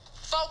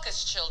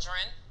Focus,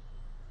 children.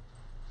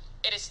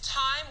 It is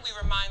time we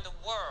remind the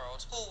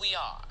world who we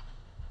are.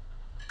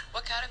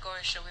 What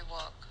category should we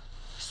walk?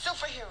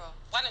 Superhero.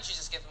 Why don't you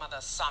just give Mother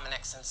a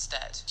Sominex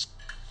instead?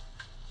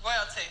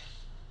 Royalty.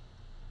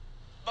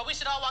 But we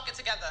should all walk it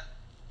together.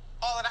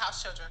 All of the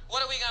house children.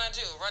 What are we gonna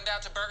do? Run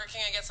down to Burger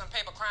King and get some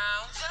paper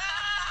crowns?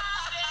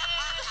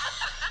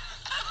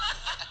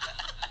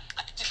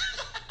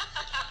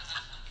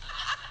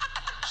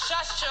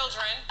 Shush,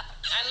 children,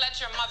 and let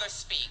your mother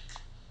speak.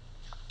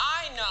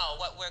 I know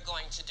what we're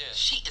going to do.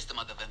 She is the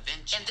mother of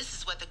invention. And this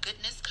is where the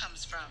goodness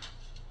comes from.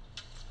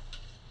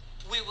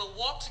 We will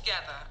walk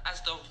together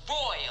as the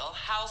Royal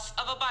House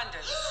of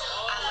Abundance.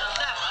 I love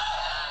that.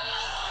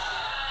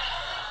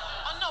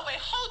 Oh, no, wait,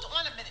 hold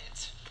on a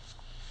minute.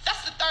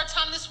 That's the third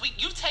time this week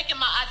you've taken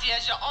my idea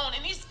as your own,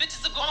 and these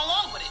bitches have gone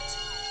along with it.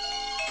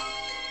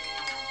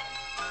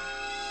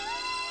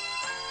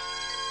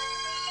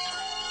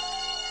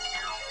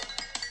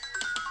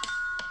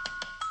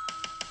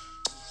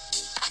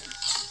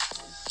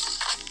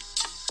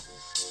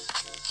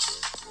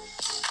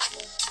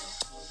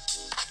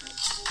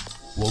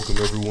 Welcome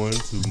everyone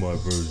to my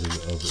version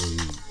of a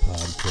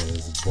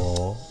podcast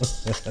ball.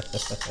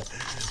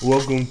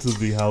 Welcome to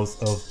the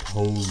House of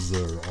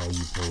Poser, all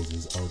you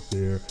posers out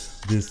there.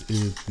 This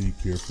is the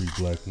Carefree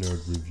Black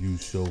Nerd review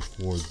show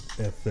for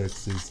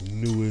FX's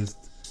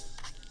newest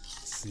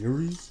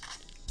series,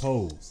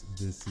 Pose.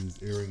 This is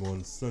airing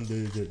on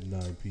Sundays at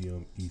 9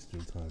 p.m.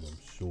 Eastern Time, I'm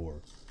sure.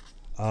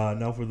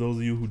 Now, for those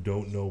of you who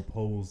don't know,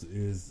 Pose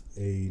is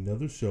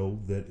another show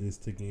that is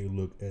taking a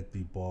look at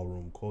the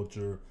ballroom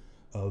culture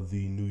of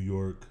the New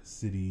York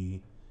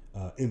City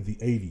in the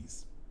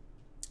 80s.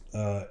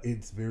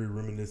 It's very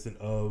reminiscent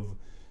of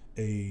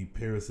a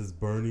Paris is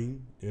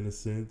Burning, in a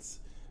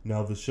sense.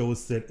 Now, the show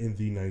is set in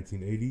the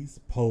 1980s.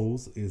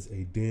 Pose is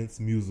a dance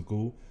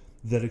musical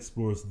that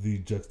explores the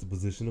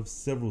juxtaposition of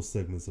several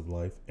segments of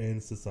life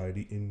and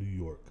society in New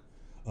York.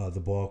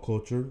 The ball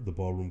culture, the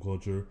ballroom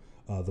culture,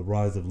 the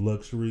rise of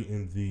luxury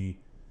in the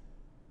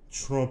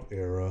Trump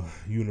era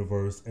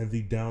universe, and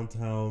the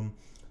downtown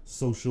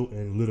social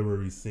and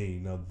literary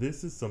scene. Now,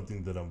 this is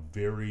something that I'm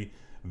very,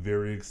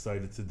 very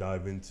excited to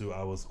dive into.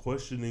 I was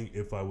questioning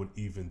if I would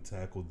even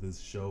tackle this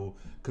show,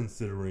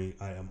 considering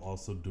I am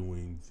also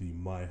doing the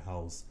My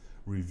House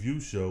review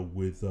show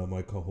with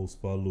my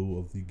co-host Balu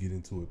of the Get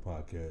Into It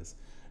podcast.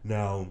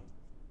 Now,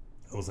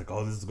 I was like,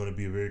 oh, this is going to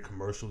be a very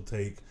commercial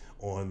take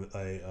on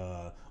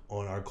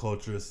on our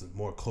culture. It's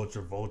more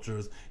culture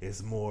vultures.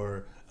 It's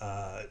more,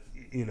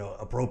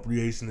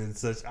 appropriation and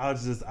such.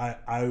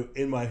 I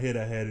in my head,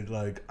 I had it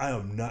like, I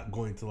am not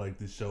going to like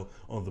this show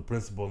on the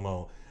principle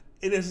alone.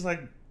 And it's just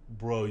like,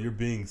 bro, you're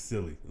being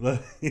silly.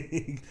 Like,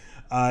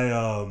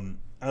 I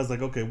was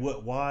like, okay,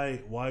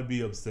 why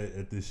be upset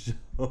at this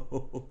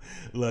show?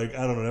 Like,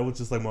 I don't know. That was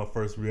just like my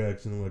first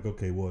reaction. I'm like,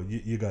 okay, well,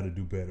 you got to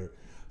do better.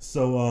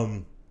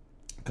 So,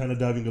 kind of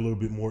diving a little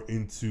bit more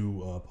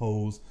into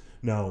Pose.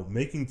 Now,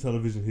 making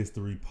television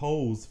history,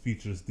 Pose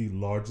features the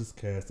largest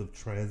cast of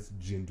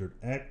transgendered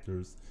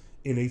actors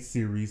in a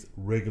series'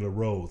 regular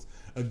roles.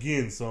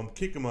 Again, so I'm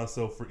kicking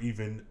myself for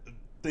even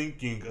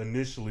thinking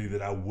initially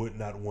that I would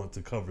not want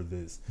to cover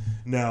this.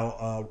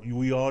 Now,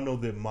 we all know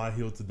that My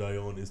Hill to Die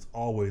On is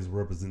always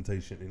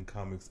representation in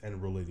comics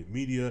and related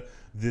media,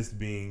 this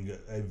being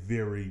a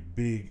very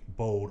big,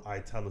 bold,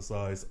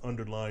 italicized,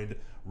 underlined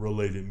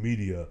related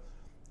media.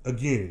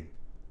 Again,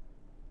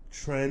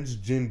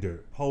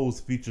 transgender. Pose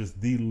features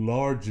the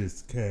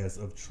largest cast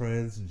of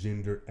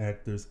transgender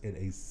actors in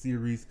a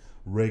series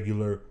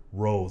regular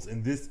roles.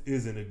 And this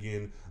isn't,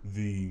 again,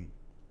 the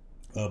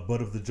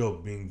butt of the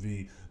joke being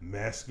the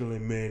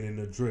masculine man in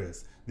a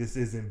dress. This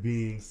isn't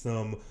being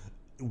some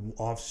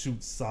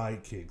offshoot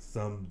sidekick,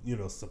 some,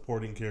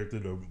 supporting character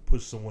to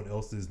push someone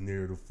else's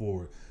narrative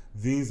forward.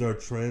 These are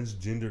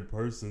transgendered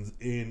persons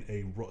in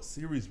a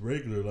series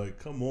regular. Like,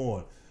 come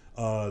on.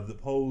 The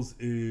Pose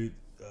is...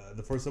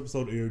 the first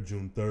episode aired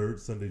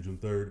Sunday, June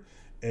 3rd,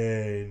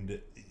 and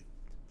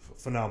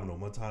phenomenal.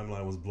 My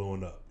timeline was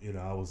blowing up.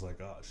 I was like,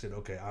 oh, shit,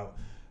 okay. I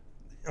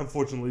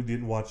unfortunately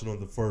didn't watch it on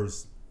the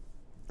first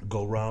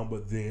go-round,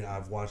 but then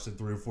I've watched it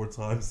 3 or 4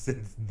 times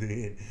since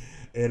then,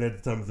 and at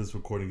the time of this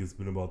recording, it's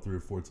been about 3 or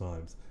 4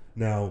 times.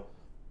 Now,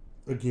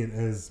 again,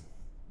 as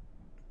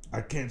I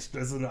can't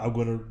stress it, I'm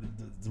going to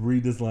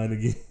read this line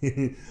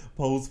again.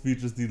 Pose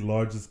features the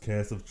largest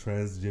cast of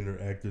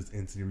transgender actors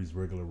in series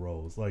regular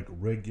roles. Like,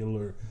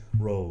 regular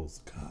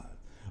roles. God.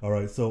 All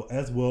right, so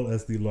as well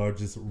as the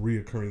largest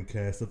reoccurring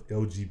cast of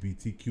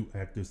LGBTQ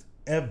actors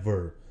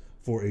ever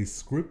for a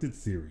scripted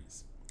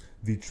series.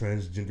 The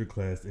transgender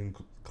class 2,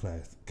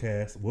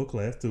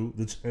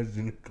 the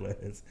transgender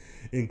class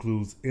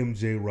includes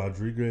MJ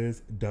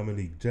Rodriguez,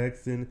 Dominique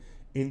Jackson,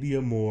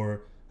 India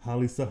Moore,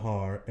 Holly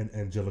Sahar, and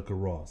Angelica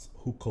Ross,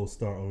 who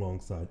co-star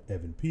alongside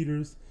Evan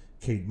Peters,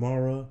 Kate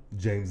Mara,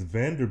 James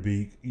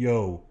Vanderbeek.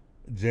 Yo,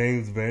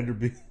 James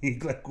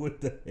Vanderbeek, like,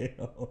 what the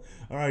hell?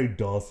 All right,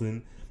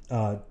 Dawson.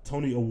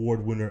 Tony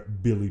Award winner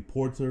Billy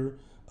Porter,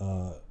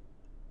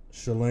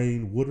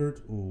 Charlene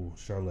Woodard. Ooh,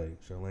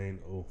 Charlene.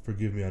 Oh,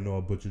 forgive me. I know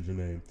I butchered your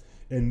name.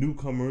 And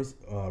newcomers,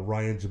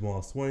 Ryan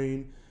Jamal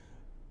Swain,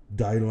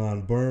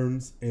 Dylan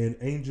Burns, and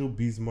Angel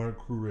Bismarck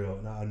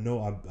Crurell. Now, I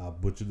know I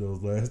butchered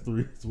those last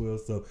three as well,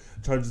 so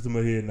charges to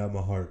my head, not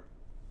my heart.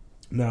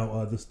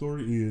 Now, the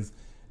story is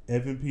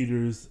Evan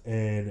Peters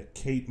and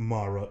Kate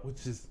Mara,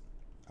 which is...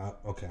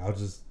 okay, I'll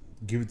just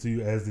give it to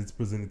you as it's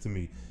presented to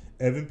me.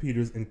 Evan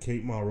Peters and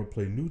Kate Mara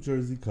play New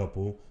Jersey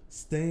couple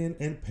Stan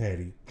and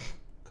Patty,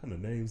 kind of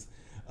names,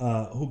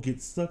 who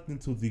get sucked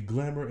into the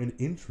glamour and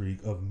intrigue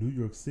of New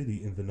York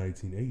City in the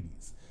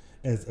 1980s,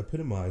 as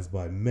epitomized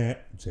by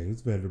Matt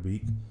James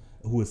Vanderbeek,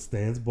 who is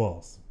Stan's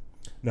boss.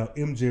 Now,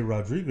 MJ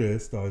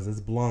Rodriguez stars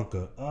as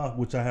Blanca,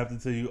 which I have to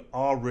tell you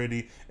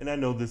already, and I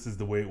know this is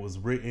the way it was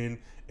written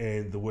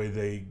and the way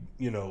they,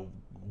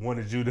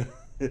 wanted you to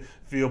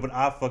feel, but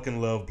I fucking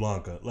love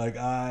Blanca.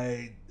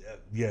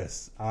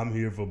 Yes, I'm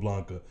here for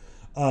Blanca.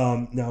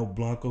 Now,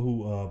 Blanca,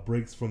 who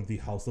breaks from the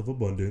House of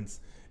Abundance,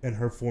 and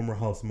her former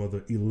house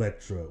mother,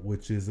 Electra,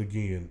 which is,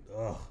 again,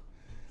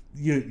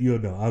 you'll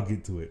know, I'll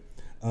get to it.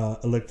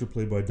 Electra,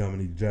 played by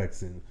Dominique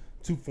Jackson,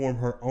 to form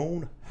her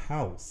own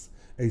house,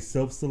 a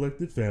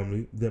self-selected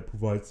family that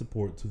provides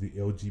support to the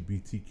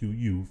LGBTQ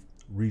youth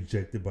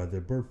rejected by their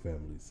birth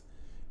families.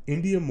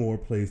 India Moore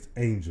plays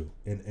Angel,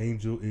 and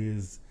Angel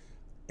is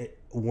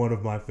one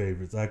of my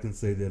favorites. I can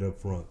say that up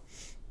front.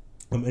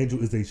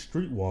 Angel is a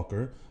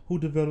streetwalker who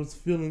develops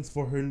feelings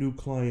for her new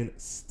client,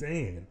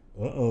 Stan.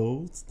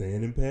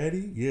 Stan and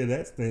Patty? Yeah,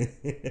 that's Stan.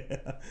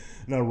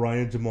 Now,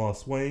 Ryan Jamal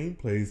Swain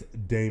plays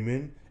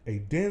Damon, a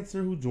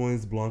dancer who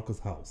joins Blanca's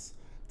house.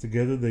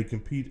 Together, they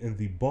compete in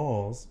the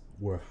balls,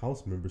 where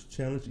house members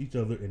challenge each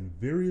other in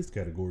various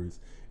categories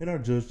and are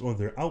judged on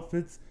their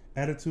outfits,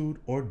 attitude,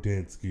 or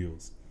dance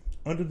skills.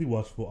 Under the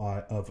watchful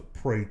eye of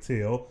Pray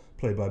Tell,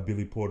 played by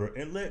Billy Porter.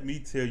 And let me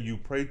tell you,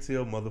 Pray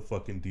Tell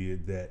motherfucking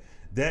did that.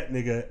 That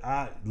nigga,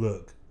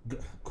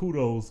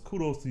 kudos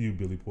to you,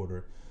 Billy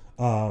Porter.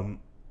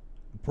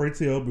 Pray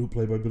Tell, who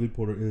played by Billy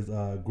Porter, is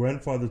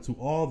grandfather to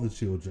all the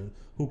children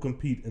who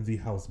compete in the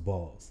house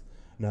balls.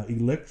 Now,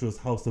 Electra's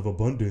House of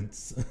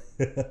Abundance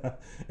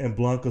and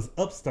Blanca's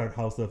upstart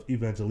house of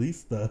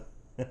Evangelista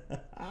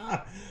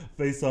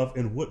face off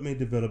in what may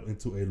develop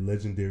into a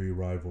legendary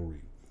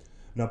rivalry.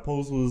 Now,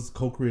 Pose was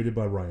co-created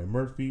by Ryan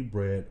Murphy,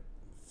 Brad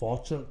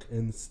Falchuk,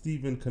 and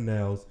Stephen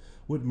Canals,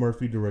 with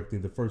Murphy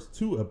directing the first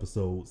 2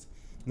 episodes.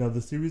 Now,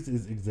 the series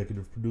is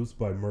executive produced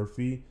by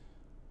Murphy,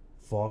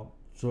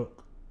 Falchuk,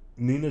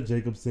 Nina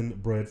Jacobson,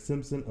 Brad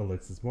Simpson,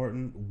 Alexis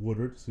Martin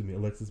Woodard,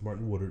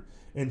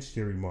 and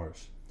Sherry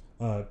Marsh.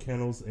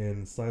 Canals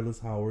and Silas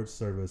Howard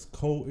serve as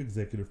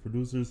co-executive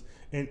producers,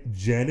 and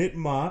Janet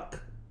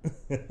Mock,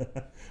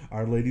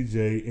 Our Lady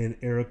J, and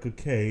Erica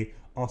Kay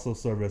also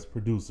serve as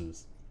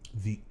producers.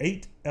 The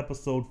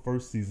 8-episode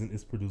first season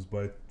is produced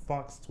by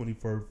Fox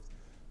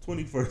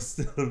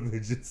 21st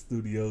Television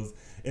Studios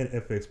and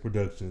FX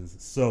Productions.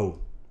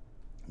 So,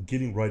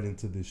 getting right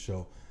into this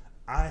show,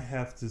 I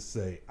have to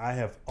say, I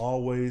have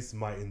always,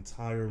 my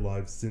entire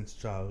life since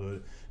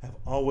childhood, have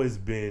always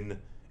been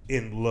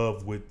in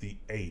love with the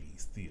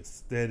 80s. The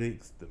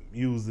aesthetics, the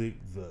music,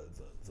 the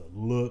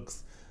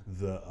looks,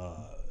 the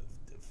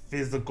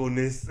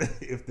physicalness,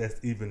 if that's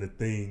even a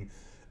thing.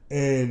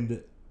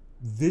 And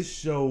this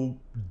show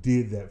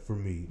did that for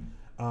me.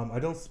 I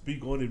don't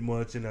speak on it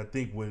much, and I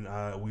think when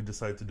we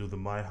decided to do the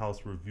My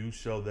House review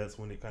show, that's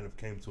when it kind of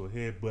came to a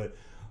head. But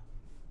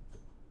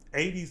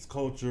 80s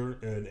culture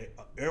and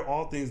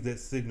all things that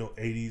signal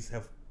 80s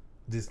have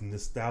this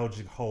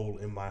nostalgic hole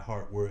in my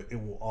heart where it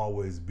will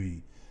always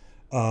be.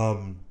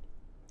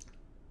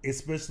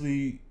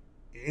 Especially,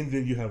 and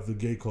then you have the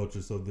gay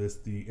culture, so there's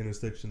the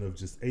intersection of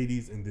just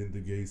 80s and then the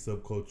gay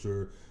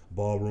subculture,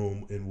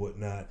 ballroom and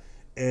whatnot.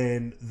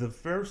 And the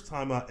first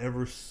time I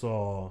ever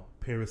saw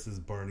Paris is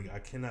Burning, I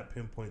cannot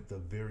pinpoint the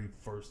very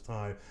first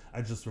time.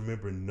 I just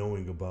remember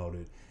knowing about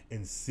it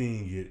and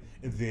seeing it.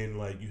 And then,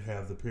 you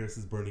have the Paris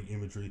is Burning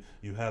imagery.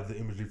 You have the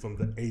imagery from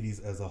the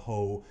 80s as a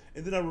whole.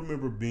 And then I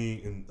remember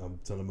being, and I'm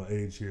telling my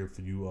age here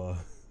for you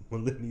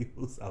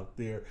millennials out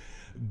there,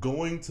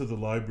 going to the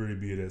library,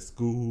 be it at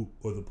school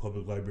or the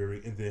public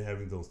library, and then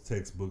having those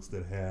textbooks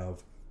that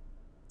have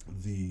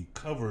the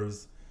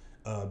covers,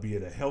 be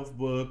it a health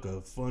book,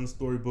 a fun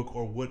storybook,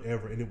 or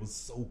whatever, and it was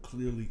so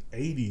clearly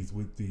 80s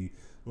with the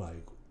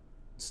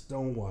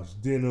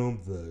stonewashed denim,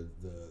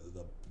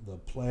 the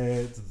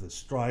plaids, the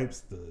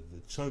stripes, the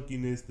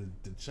chunkiness,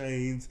 the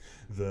chains,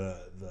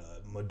 the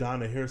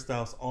Madonna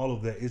hairstyles, all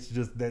of that. It's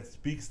just, that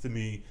speaks to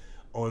me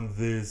on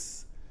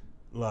this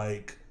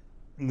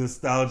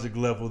nostalgic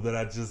level that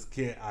I just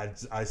can't.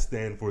 I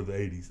stand for the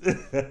 80s,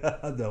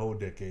 the whole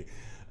decade,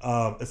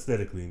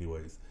 aesthetically,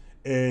 anyways.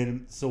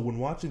 And so when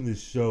watching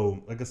this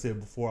show, like I said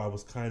before, I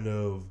was kind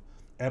of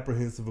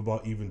apprehensive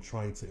about even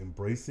trying to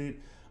embrace it.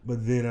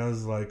 But then I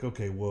was like,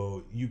 okay,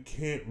 well, you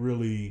can't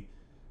really.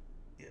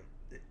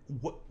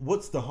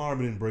 What's the harm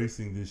in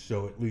embracing this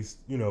show? At least,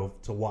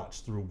 to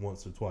watch through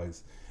once or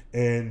twice.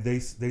 And they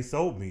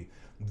sold me.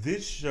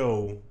 This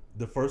show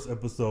the first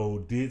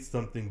episode did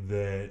something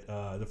that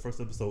the first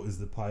episode is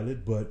the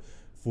pilot, but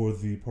for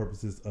the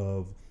purposes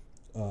of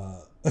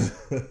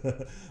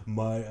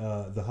my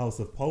the House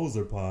of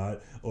Poser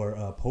Pod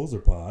or Poser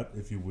Pod,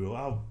 if you will,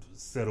 I'll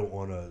settle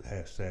on a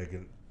hashtag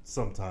and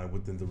sometime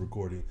within the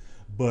recording.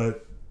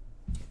 But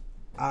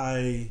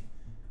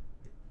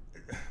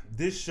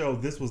this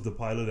was the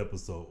pilot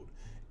episode,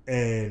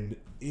 and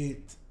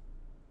it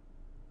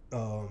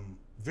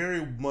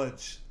very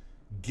much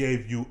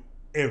gave you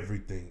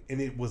everything, and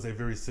it was a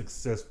very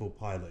successful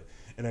pilot.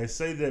 And I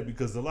say that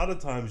because a lot of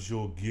times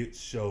you'll get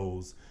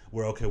shows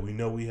where, okay, we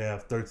know we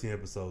have 13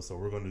 episodes, so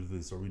we're going to do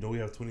this, or we know we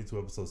have 22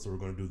 episodes, so we're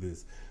going to do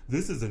this.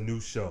 This is a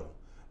new show.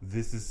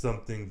 This is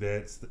something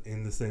that's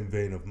in the same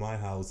vein of My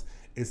House.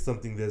 It's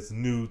something that's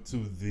new to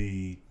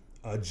the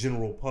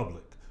general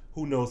public.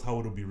 Who knows how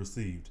it'll be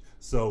received?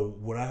 So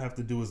what I have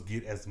to do is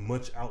get as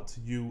much out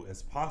to you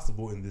as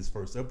possible in this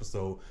first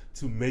episode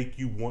to make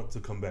you want to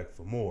come back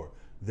for more.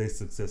 They've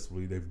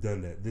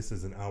done that. This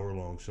is an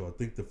hour-long show. I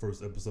think the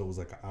first episode was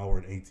like an hour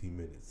and 18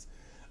 minutes.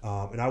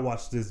 And I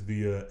watched this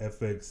via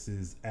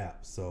FX's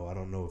app, so I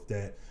don't know if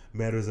that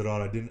matters at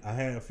all. I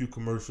had a few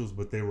commercials,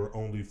 but they were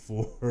only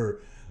for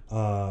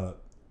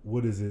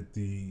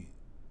the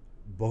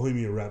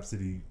Bohemian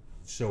Rhapsody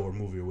show or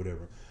movie or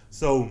whatever.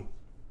 So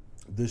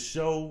the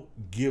show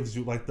gives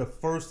you, like, the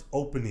first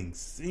opening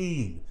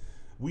scene.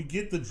 We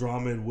get the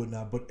drama and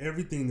whatnot, but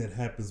everything that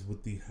happens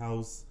with the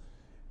house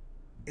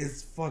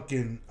is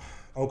fucking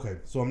okay.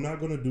 So I'm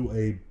not gonna do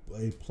a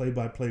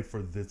play-by-play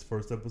for this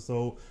first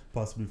episode,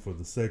 possibly for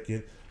the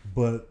second,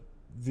 but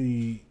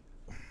we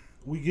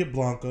get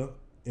Blanca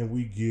and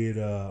we get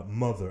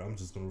Mother. I'm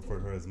just gonna refer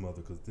to her as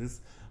Mother because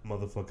this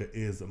motherfucker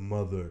is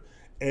Mother.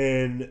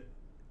 And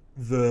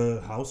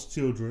the house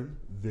children,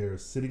 they're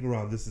sitting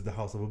around. This is the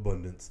House of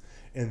Abundance,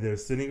 and they're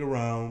sitting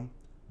around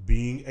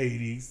being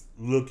 80s,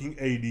 looking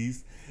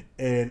 80s,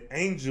 and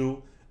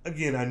Angel.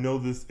 Again, I know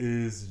this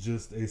is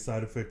just a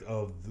side effect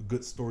of the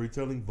good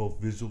storytelling, both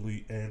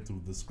visually and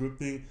through the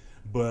scripting,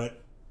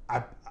 but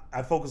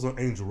I focused on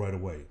Angel right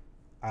away.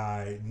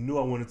 I knew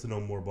I wanted to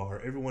know more about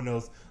her. Everyone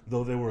else,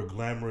 though they were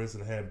glamorous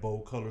and had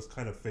bold colors,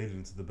 kind of faded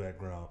into the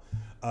background.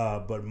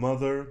 But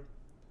Mother,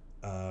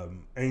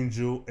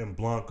 Angel, and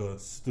Blanca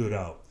stood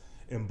out.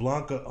 And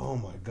Blanca, oh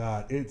my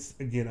God,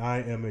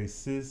 I am a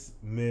cis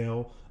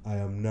male. I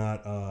am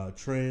not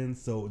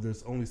trans, so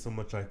there's only so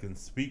much I can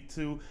speak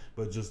to.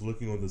 But just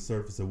looking on the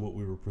surface of what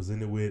we were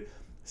presented with,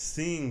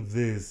 seeing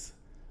this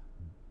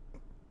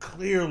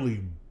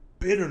clearly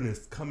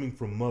bitterness coming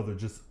from Mother,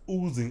 just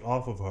oozing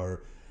off of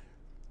her,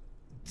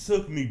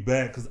 took me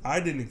back because I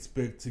didn't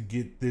expect to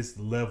get this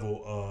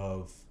level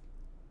of,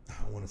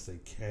 I want to say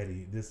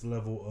catty, this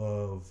level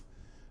of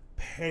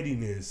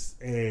pettiness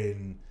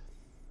and,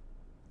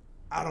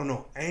 I don't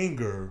know,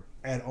 anger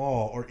at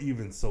all, or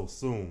even so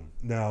soon.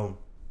 Now,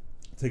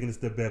 taking a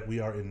step back, we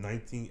are in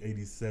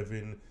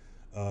 1987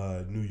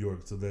 New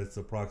York, so that's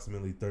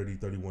approximately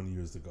 31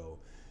 years ago.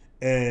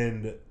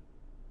 And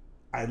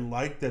I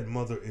like that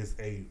Mother is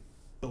a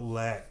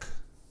black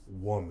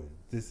woman.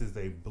 This is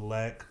a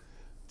black,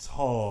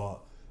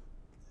 tall,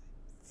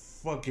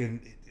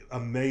 fucking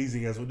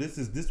amazing as well.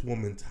 This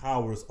woman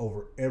towers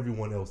over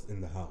everyone else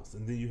in the house.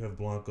 And then you have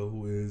Blanca,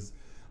 who is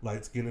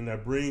light skin, and I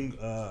bring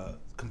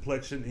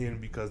complexion in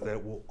because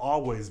that will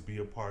always be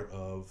a part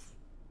of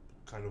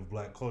kind of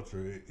black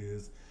culture. It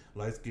is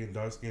light skin,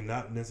 dark skin,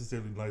 not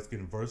necessarily light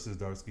skin versus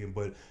dark skin,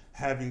 but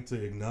having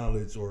to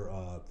acknowledge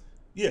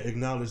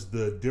acknowledge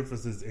the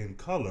differences in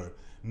color.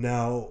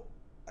 Now,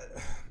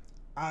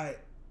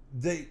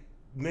 they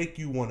make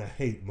you want to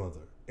hate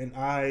Mother, and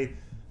I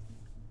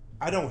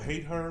don't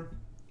hate her.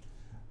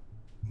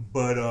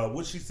 But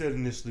what she said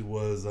initially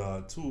was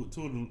two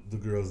of the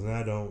girls,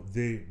 and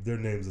their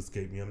names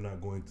escape me. I'm not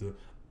going to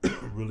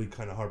really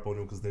kind of harp on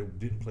them because they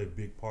didn't play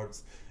big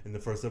parts in the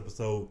first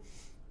episode.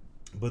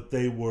 But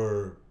they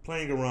were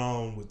playing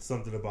around with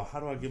something about how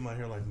do I get my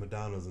hair like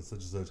Madonna's and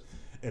such.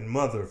 And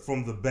Mother,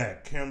 from the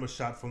back, camera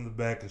shot from the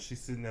back, and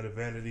she's sitting at a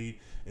vanity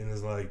and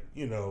is like,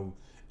 I don't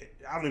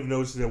even know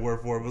what she said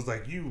word for it. It was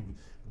like, you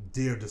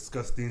dare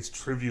discuss these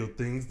trivial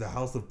things. The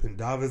House of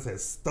Pendavis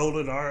has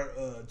stolen our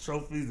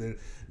trophies, and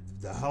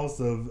the House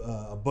of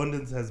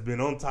Abundance has been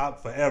on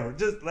top forever.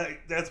 Just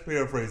like, that's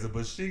paraphrasing,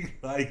 but she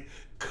like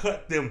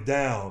cut them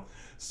down.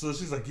 So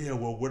she's like, yeah,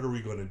 well, what are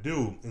we going to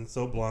do? And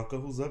so Blanca,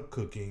 who's up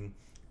cooking,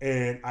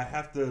 and I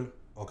have to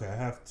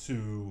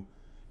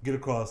get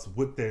across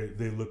what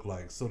they look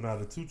like. So now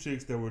the two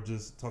chicks that were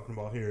just talking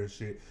about hair and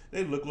shit,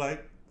 they look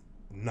like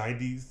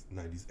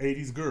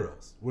 80s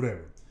girls,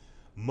 whatever.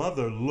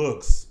 Mother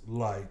looks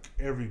like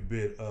every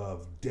bit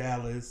of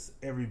Dallas,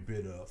 every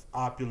bit of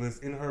opulence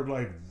in her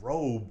like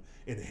robe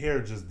and hair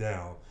just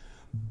down.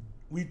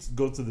 We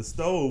go to the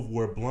stove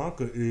where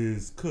Blanca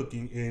is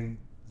cooking, and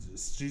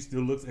she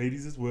still looks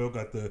 80s as well.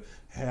 Got the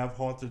half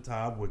halter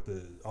top with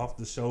the off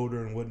the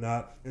shoulder and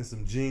whatnot, and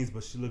some jeans,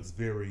 but she looks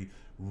very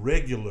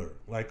regular,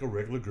 like a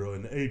regular girl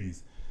in the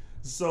 80s.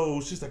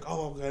 So she's like,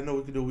 oh, okay, I know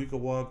we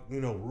could walk,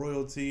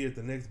 royalty at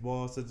the next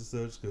ball, such and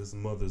such, because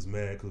Mother's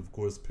mad, because of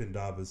course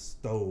Pendavis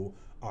stole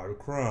our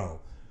crown.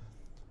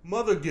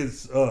 Mother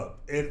gets up,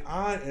 and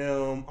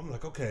I'm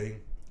like, okay.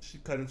 She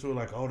cut into it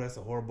like, oh, that's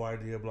a horrible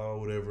idea, blah, blah,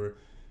 whatever.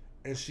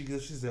 And she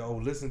said, oh,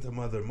 listen to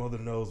Mother. Mother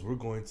knows we're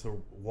going to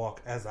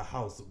walk as a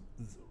house,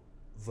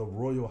 the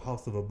royal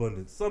house of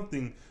abundance,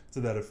 something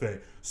to that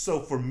effect. So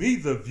for me,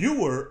 the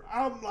viewer,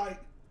 I'm like,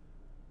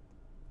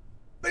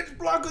 bitch,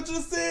 Blanca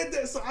just said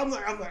that. So I'm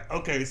like,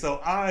 okay. So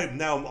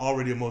I'm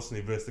already emotionally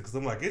invested because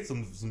I'm like, it's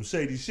some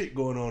shady shit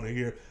going on in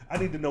here. I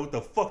need to know what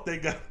the fuck they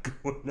got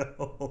going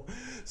on.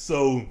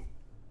 So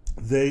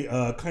they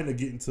kind of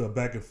get into a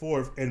back and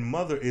forth, and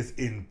Mother is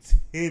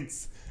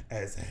intense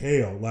as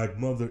hell. Like,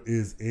 Mother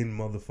is in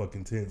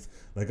motherfucking tense.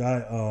 Like,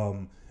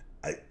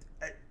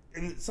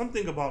 and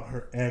something about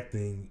her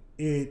acting,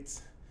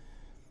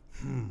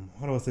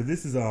 how do I say?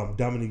 This is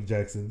Dominique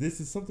Jackson. This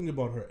is something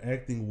about her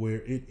acting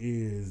where it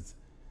is,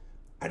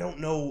 I don't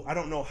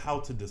know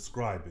how to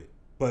describe it,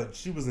 but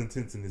she was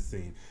intense in this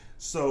scene.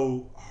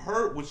 So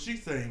what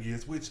she's saying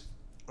is, which,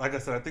 like I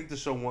said, I think the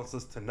show wants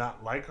us to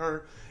not like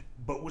her,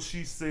 but what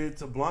she said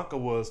to Blanca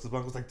was, because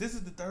Blanca was like, this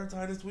is the third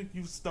time this week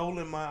you've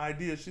stolen my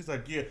idea. She's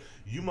like, yeah,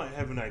 you might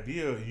have an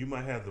idea, you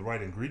might have the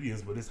right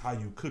ingredients, but it's how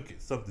you cook it,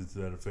 something to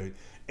that effect.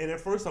 And at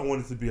first I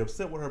wanted to be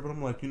upset with her, but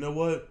I'm like, you know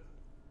what?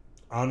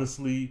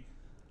 Honestly,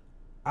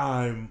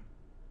 I'm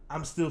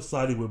still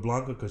siding with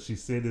Blanca because she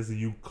said this, and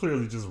you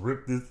clearly just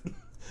ripped this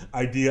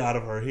idea out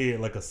of her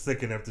head like a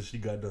second after she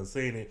got done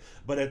saying it.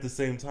 But at the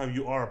same time,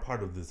 you are a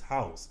part of this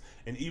house,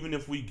 and even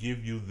if we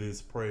give you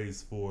this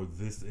praise for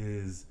this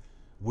is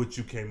what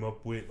you came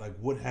up with, like,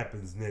 what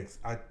happens next?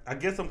 I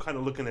guess I'm kind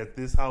of looking at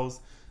this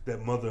house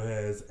that Mother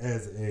has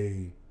as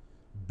a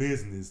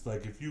business.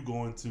 Like, if you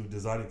go into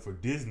designing for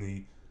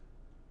Disney,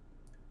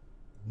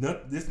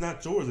 it's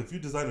not yours. If you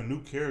design a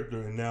new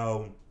character and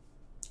now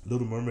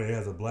Little Mermaid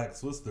has a black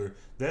sister,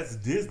 that's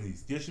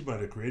Disney's. Yes, you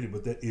might have created,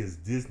 but that is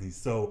Disney.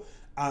 So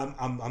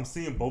I'm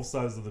seeing both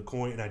sides of the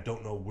coin, and I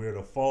don't know where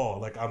to fall.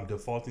 Like, I'm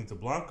defaulting to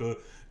Blanca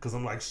because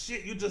I'm like,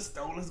 shit, you just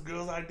stole this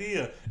girl's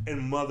idea,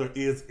 and Mother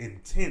is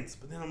intense.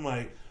 But then I'm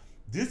like,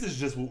 this is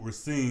just what we're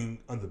seeing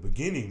on the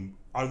beginning.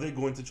 Are they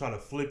going to try to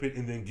flip it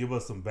and then give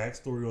us some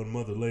backstory on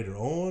Mother later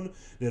on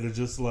that are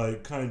just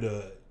like kind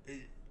of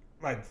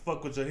like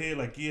fuck with your head?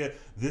 Like, yeah,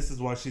 this is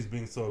why she's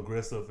being so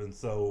aggressive and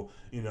so,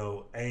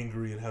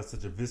 angry and has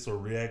such a visceral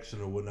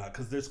reaction or whatnot,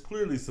 because there's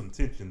clearly some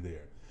tension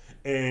there.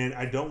 And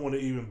I don't want to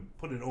even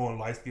put it on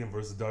light skin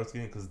versus dark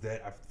skin, because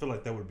I feel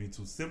like that would be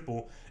too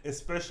simple,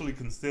 especially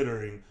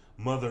considering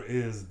Mother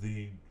is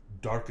the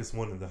darkest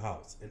one in the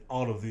house, and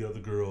all of the other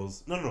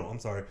girls. No, I'm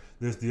sorry.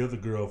 There's the other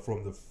girl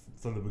from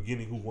the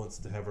beginning who wants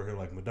to have her hair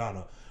like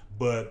Madonna,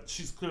 but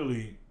she's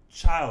clearly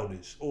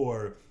childish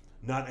or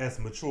not as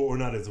mature or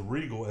not as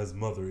regal as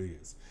Mother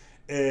is.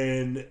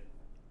 And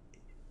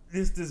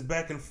this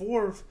back and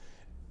forth,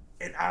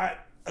 and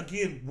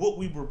again, what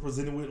we were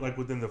presented with, like,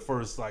 within the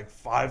first,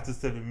 5 to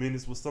 7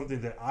 minutes was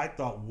something that I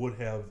thought would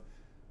have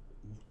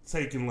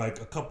taken, a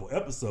couple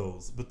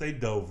episodes, but they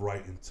dove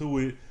right into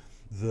it.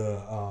 The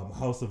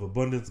House of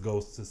Abundance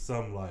goes to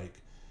some,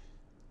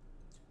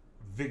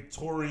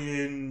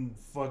 Victorian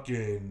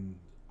fucking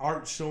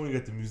art showing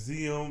at the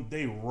museum.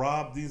 They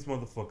robbed these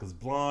motherfuckers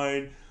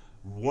blind,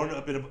 run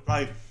up in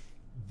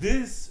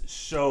this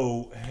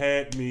show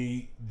had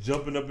me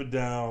jumping up and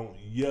down,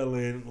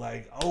 yelling,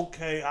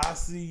 okay, I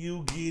see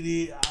you, get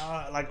it,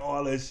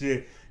 all that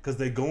shit. Because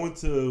they go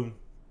into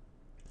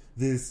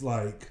this,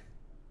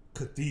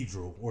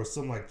 cathedral or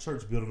some,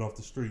 church building off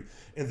the street,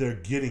 and they're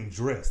getting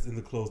dressed in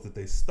the clothes that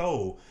they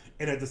stole.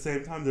 And at the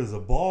same time, there's a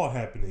ball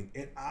happening.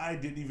 And I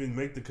didn't even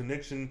make the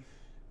connection.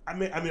 I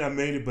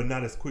made it, but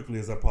not as quickly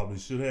as I probably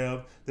should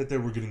have, that they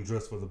were getting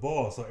dressed for the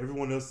ball. So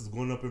everyone else is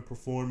going up and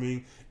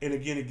performing. And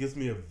again, it gives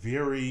me a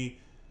very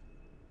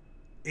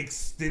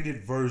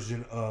extended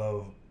version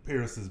of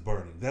Paris is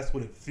Burning. That's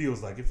what it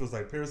feels like. It feels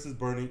like Paris is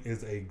Burning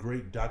is a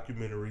great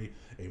documentary,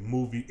 a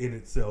movie in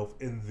itself.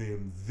 And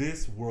then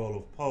this world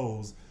of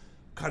Pose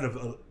kind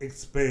of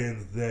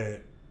expands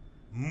that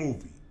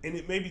movie. And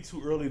it may be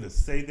too early to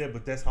say that,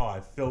 but that's how I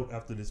felt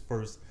after this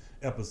first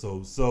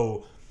episode.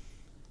 So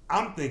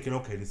I'm thinking,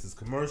 okay, this is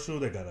commercial.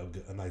 They got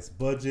a nice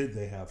budget.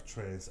 They have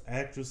trans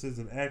actresses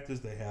and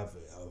actors. They have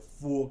a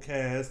full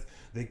cast.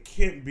 They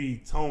can't be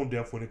tone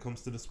deaf when it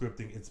comes to the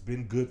scripting. It's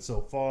been good so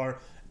far,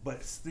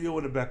 but still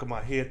in the back of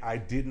my head, I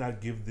did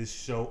not give this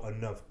show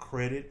enough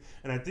credit.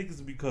 And I think it's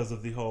because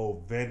of the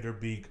whole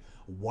Vanderbeek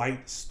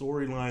white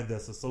storyline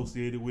that's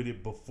associated with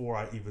it before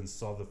I even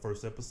saw the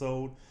first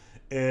episode.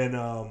 And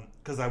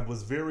because I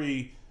was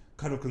very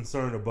kind of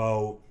concerned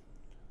about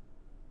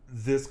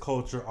this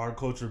culture, our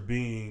culture,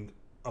 being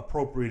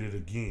appropriated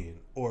again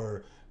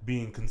or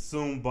being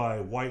consumed by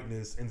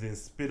whiteness and then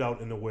spit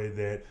out in a way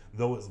that,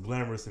 though it's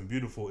glamorous and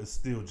beautiful, it's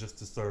still just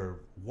to serve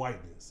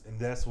whiteness. And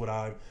that's what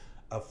I'm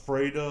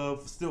afraid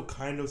of, still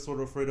kind of sort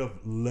of afraid of,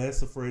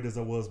 less afraid as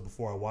I was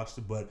before I watched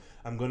it, but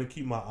I'm going to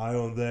keep my eye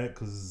on that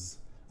because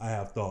I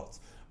have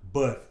thoughts.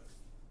 But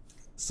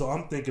So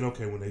I'm thinking,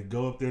 okay, when they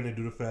go up there and they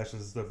do the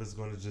fashions and stuff, it's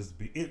going to just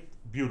be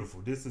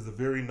beautiful. This is a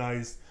very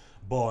nice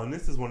ball. And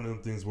this is one of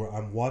them things where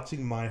I'm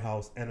watching My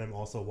House and I'm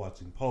also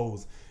watching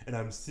Pose. And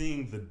I'm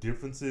seeing the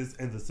differences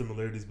and the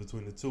similarities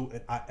between the two.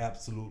 And I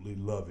absolutely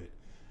love it.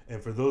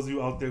 And for those of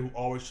you out there who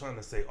always trying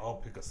to say, oh,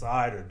 pick a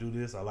side or do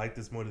this, I like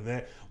this more than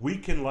that, we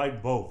can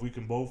like both. We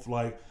can both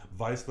like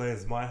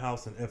Viceland's My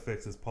House and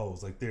FX's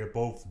Pose. Like, they're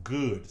both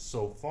good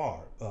so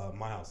far.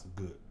 My House is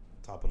good,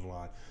 top of the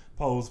line.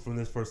 Pose from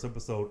this first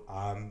episode,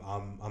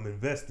 I'm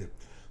invested.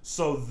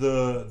 So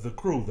the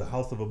crew, the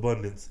House of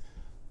Abundance,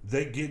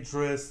 they get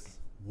dressed,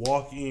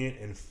 walk in,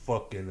 and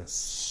fucking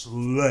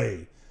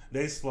slay.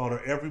 They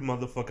slaughter every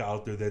motherfucker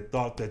out there that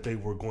thought that they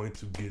were going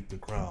to get the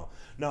crown.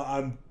 Now,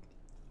 I'm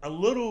a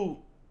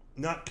little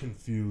not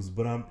confused,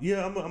 but I'm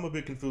a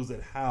bit confused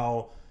at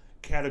how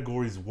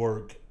categories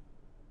work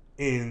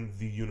in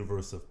the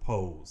universe of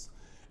Pose.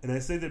 And I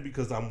say that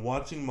because I'm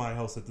watching My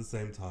House at the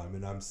same time,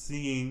 and I'm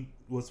seeing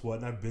what's what,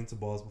 and I've been to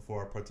balls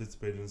before, I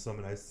participated in some,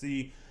 and I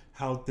see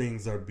how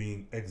things are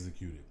being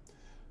executed.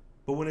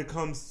 But when it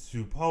comes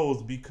to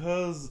Pose,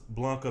 because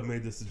Blanca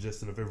made the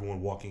suggestion of everyone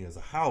walking as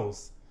a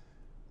house,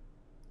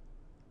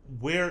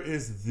 where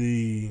is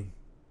the...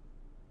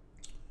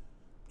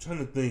 I'm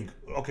trying to think,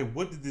 okay,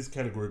 what did this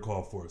category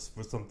call for us?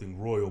 For something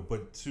royal,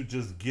 but to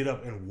just get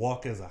up and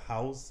walk as a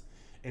house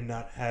and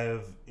not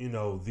have,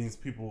 these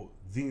people,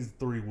 these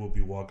three will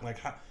be walking. Like,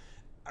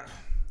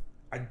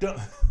 I don't,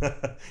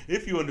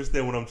 if you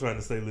understand what I'm trying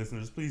to say,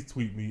 listeners, please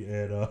tweet me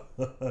at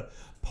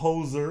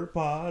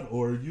PoserPod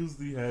or use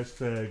the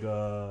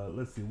hashtag,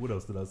 let's see, what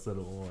else did I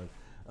settle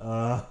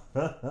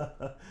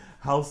on?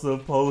 House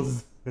of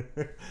Pose.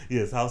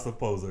 Yes, House of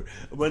Poser.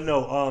 But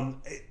no,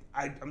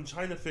 I'm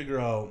trying to figure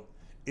out,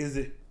 is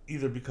it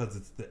either because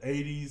it's the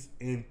 80s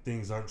and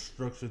things aren't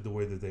structured the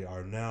way that they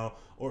are now,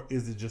 or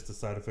is it just a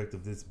side effect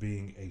of this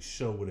being a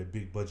show with a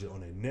big budget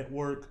on a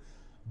network?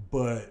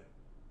 But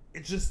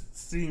it just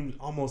seemed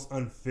almost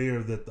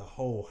unfair that the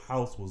whole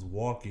house was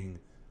walking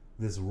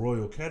this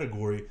royal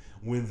category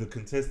when the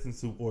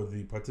contestants or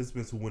the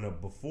participants who went up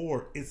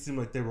before, it seemed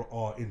like they were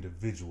all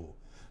individual.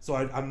 So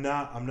I'm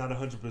not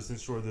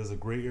 100% sure there's a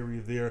gray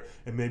area there,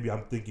 and maybe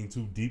I'm thinking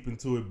too deep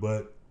into it,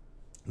 but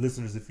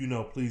listeners, if you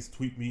know, please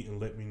tweet me and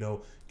let me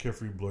know.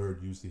 Carefree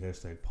Blurred, use the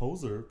hashtag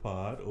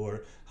PoserPod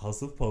or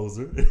House of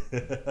Poser.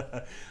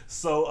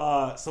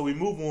 So we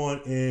move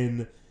on,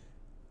 and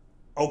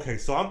okay,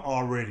 so I'm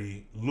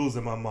already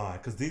losing my mind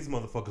because these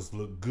motherfuckers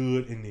look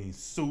good in these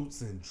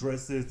suits and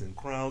dresses and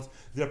crowns.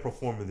 They're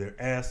performing their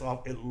ass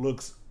off. It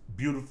looks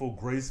beautiful,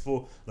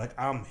 graceful. Like,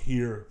 I'm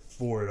here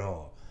for it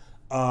all.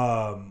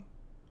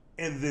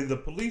 And then the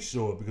police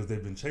show up because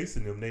they've been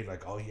chasing them. They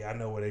like, oh yeah, I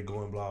know where they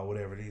going, blah,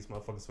 whatever. These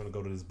motherfuckers finna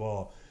go to this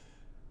ball.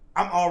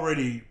 I'm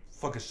already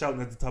fucking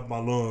shouting at the top of my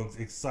lungs,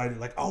 excited,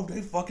 like, oh,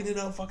 they fucking it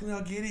up,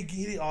 get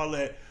it, all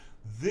that.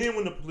 Then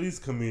when the police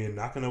come in,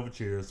 knocking over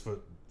chairs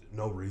for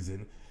no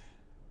reason,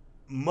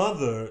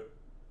 Mother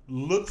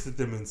looks at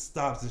them and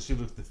stops, and she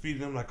looks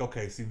defeated. I'm like,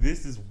 okay, see,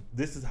 this is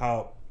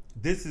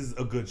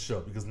a good show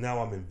because now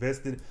I'm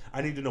invested.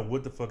 I need to know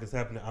what the fuck is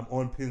happening. I'm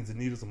on pins and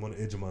needles. I'm on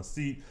the edge of my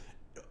seat.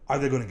 Are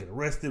they going to get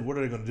arrested? What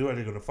are they going to do? Are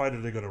they going to fight?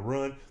 Are they going to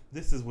run?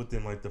 This is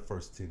within like the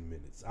first 10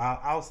 minutes.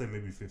 I'll say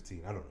maybe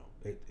 15. I don't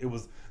know. It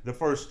was the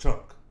first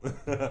chunk,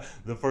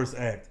 the first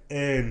act.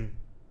 And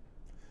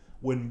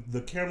when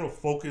the camera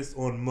focused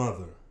on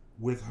Mother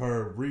with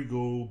her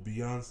regal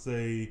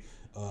Beyonce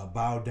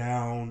bow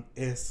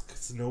down-esque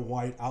Snow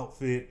White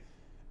outfit,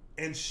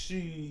 and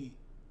she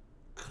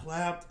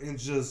clapped and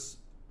just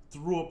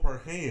threw up her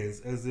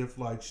hands as if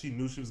like she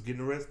knew she was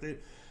getting arrested,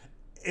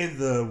 and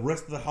the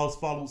rest of the house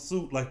followed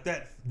suit. Like,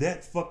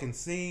 that fucking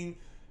scene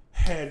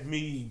had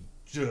me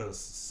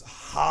just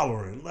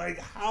hollering. Like,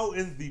 how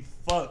in the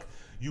fuck?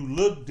 You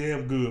look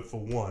damn good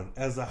for one.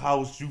 As a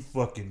house, you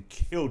fucking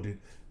killed it.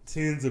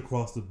 Tens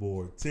across the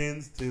board.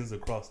 Tens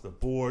across the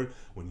board.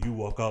 When you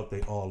walk out, they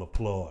all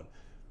applaud.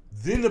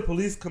 Then the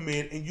police come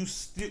in and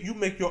you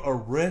make your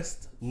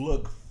arrest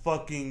look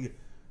fucking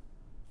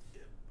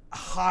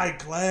high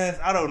class.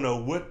 I don't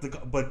know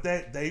but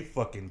they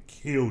fucking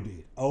killed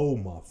it. Oh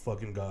my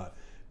fucking God.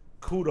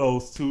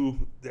 Kudos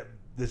to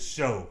the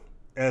show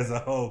as a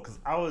whole, because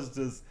I was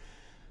just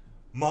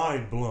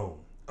mind blown.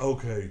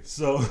 Okay,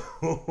 so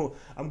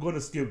I'm going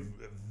to skip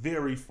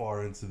very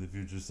far into the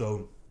future.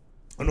 So,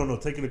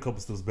 taking a couple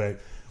steps back.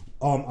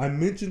 I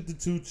mentioned the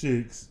two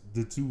chicks,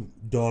 the two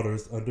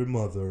daughters under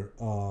Mother,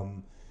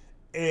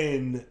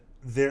 and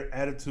their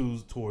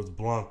attitudes towards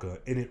Blanca,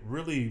 and it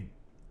really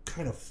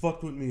kind of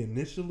fucked with me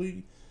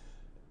initially,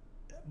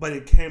 but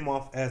it came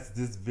off as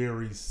this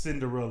very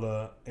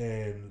Cinderella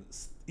and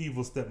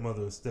evil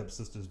stepmother and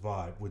stepsisters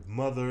vibe with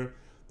Mother,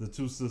 the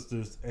two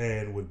sisters,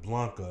 and with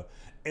Blanca.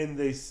 And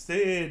they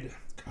said,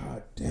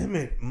 God damn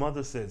it,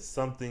 Mother said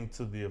something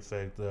to the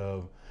effect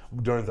of,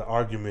 during the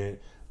argument,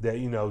 that,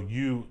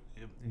 you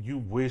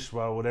wish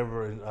by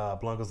whatever, and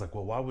Blanca's like,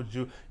 well, why would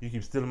you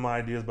keep stealing my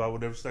ideas by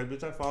whatever. She's like,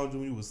 bitch, I found you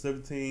when you was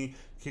 17,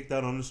 kicked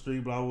out on the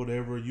street, blah,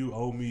 whatever, you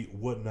owe me,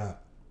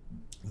 whatnot.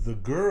 The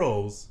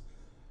girls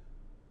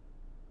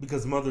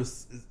because Mother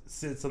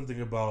said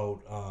something about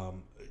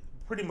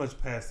pretty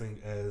much passing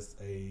as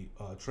a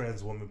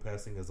trans woman,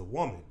 passing as a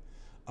woman,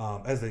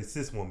 as a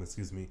cis woman,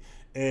 excuse me.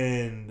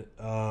 And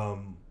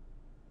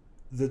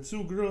the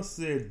two girls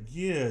said,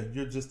 yeah,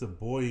 you're just a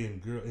boy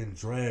and girl in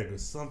drag or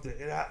something.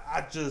 And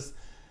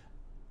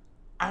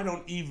I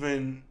don't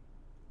even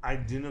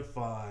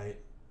identify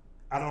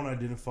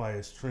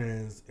as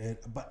trans,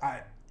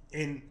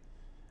 and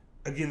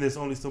again, there's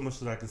only so much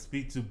that I can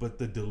speak to, but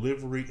the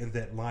delivery in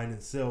that line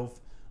itself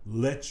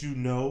lets you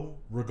know,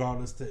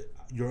 regardless to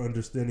your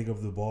understanding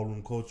of the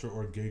ballroom culture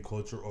or gay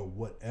culture or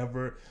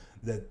whatever,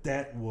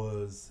 that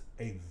was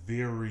a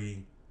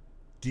very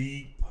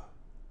deep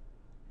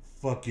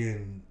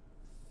fucking,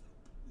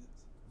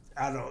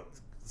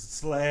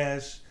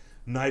 slash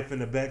knife in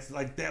the back.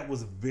 Like, that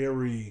was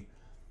very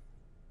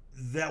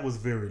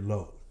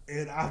low.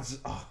 And I just,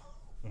 oh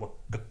my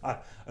God.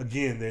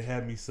 Again, they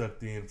had me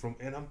sucked in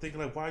and I'm thinking,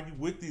 like, why are you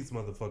with these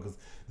motherfuckers?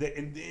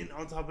 And then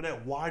on top of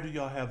that, why do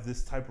y'all have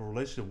this type of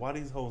relationship? Why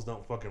these hoes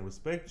don't fucking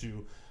respect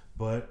you?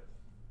 But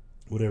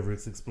whatever,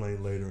 it's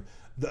explained later.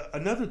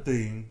 Another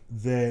thing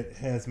that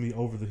has me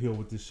over the hill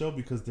with this show,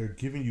 because they're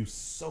giving you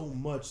so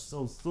much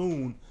so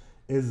soon,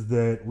 is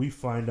that we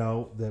find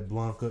out that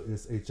Blanca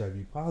is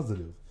HIV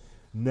positive.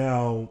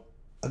 Now,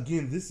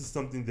 again, this is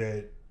something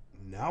that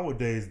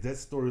nowadays, that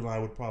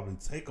storyline would probably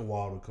take a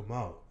while to come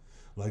out.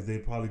 Like,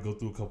 they'd probably go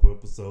through a couple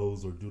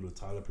episodes or do the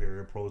Tyler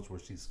Perry approach where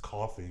she's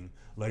coughing,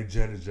 like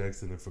Janet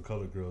Jackson and For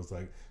Color Girls.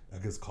 Like, I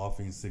guess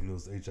coughing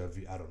signals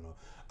HIV. I don't know.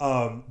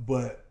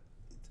 But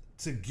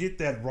to get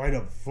that right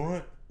up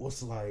front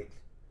was like,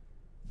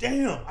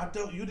 damn,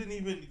 you didn't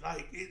even,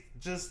 like, it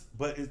just,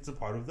 but it's a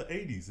part of the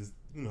 80s. It's,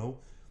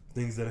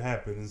 things that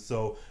happen. And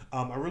so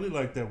I really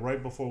like that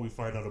right before we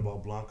find out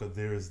about Blanca,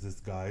 there's this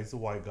guy. He's a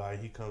white guy.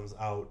 He comes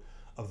out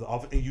of the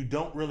office, and you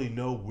don't really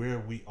know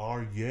where we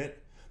are yet,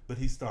 but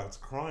he starts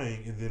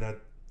crying, and then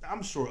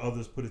I'm sure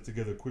others put it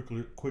together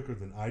quicker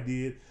than I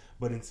did,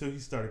 but until he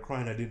started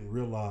crying, I didn't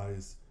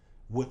realize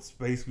what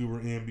space we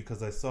were in,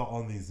 because I saw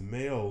on these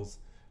males,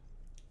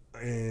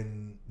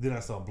 and then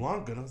I saw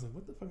Blanca, and I was like,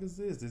 what the fuck is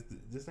this?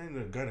 This ain't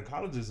a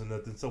gynecologist or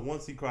nothing. So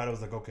once he cried, I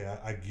was like, okay,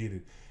 I get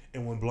it.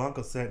 And when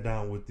Blanca sat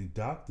down with the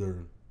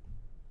doctor,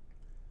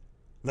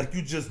 like,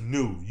 you just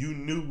knew. You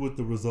knew what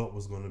the result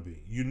was going to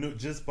be. You knew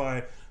just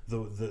by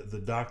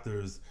the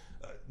doctor's,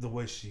 the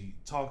way she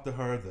talked to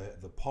her,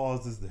 the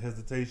pauses, the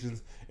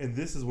hesitations. And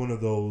this is one of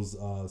those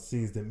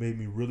scenes that made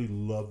me really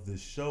love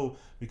this show,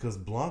 because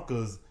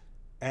Blanca's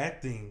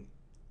acting,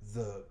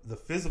 the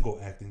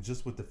physical acting,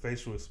 just with the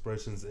facial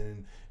expressions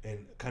and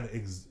kind of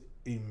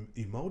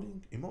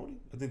emoting.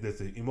 I think that's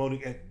it.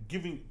 Emoting and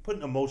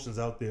putting emotions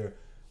out there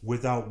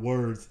without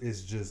words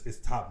it's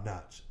top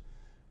notch.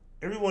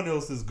 Everyone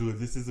else is good.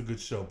 This is a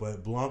good show,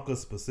 but Blanca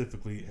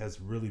specifically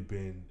has really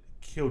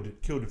killed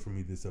it for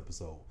me this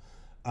episode.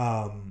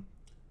 And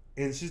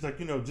she's like,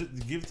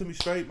 just give it to me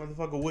straight,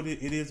 motherfucker.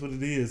 It is what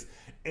it is.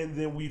 And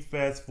then we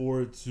fast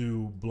forward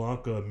to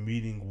Blanca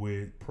meeting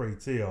with Pray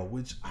Tell,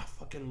 which I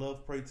fucking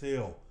love. Pray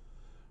Tell.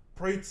 Oh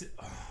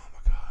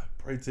my God,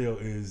 Pray Tell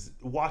is,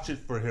 watch it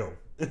for him.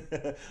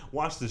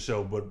 Watch the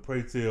show, but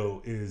Pray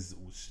Tell is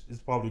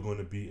probably going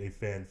to be a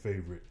fan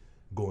favorite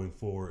going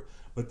forward.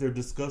 But they're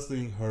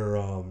discussing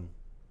her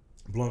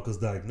Blanca's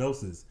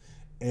diagnosis,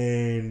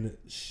 and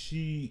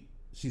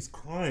she's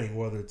crying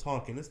while they're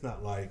talking. It's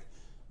not like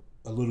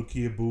a little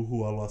kid,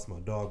 boo-hoo, I lost my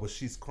dog, but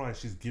she's crying.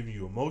 She's giving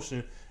you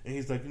emotion, and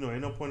he's like,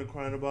 ain't no point in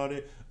crying about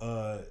it.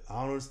 I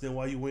don't understand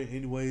why you went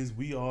anyways.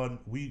 You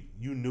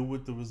knew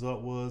what the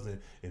result was, and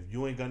if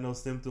you ain't got no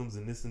symptoms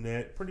and this and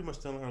that, pretty much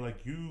telling her,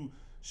 like, you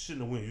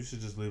shouldn't have went. You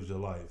should just live your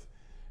life.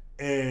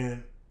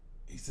 And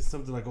he said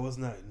something like, what's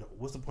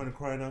the point of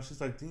crying now?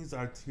 She's like, these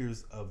are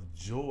tears of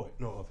joy.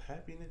 No, of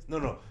happiness?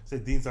 No.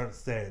 Said these aren't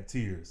sad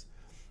tears.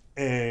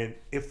 And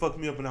it fucked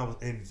me up,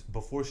 and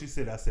before she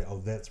said, I said,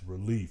 oh, that's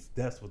relief.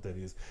 That's what that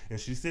is. And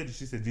she said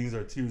these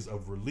are tears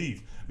of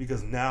relief,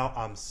 because now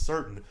I'm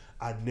certain.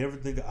 I never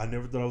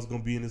thought I was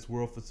going to be in this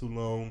world for too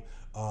long.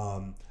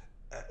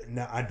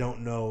 Now I don't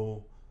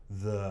know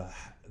the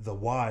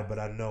why, but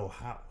I know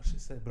how. She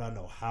said, but I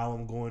know how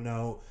I'm going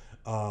out.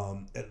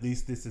 At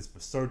least this is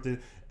for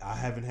certain. I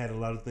haven't had a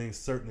lot of things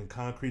certain and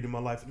concrete in my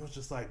life. And it was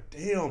just like,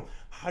 damn,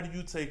 how do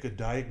you take a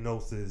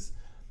diagnosis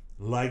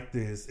like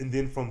this, and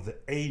then from the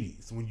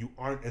 80s, when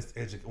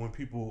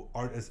people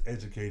aren't as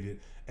educated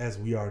as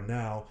we are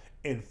now,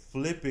 and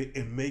flip it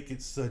and make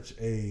it such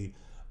a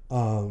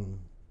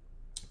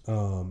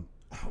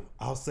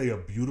I'll say a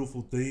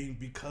beautiful thing,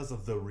 because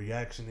of the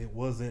reaction. It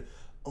wasn't,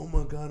 oh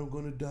my God, I'm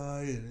gonna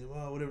die, and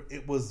whatever.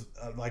 It was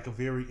like a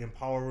very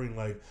empowering,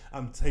 like,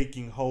 I'm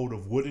taking hold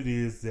of what it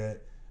is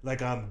that,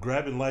 like, I'm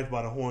grabbing life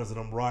by the horns and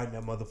I'm riding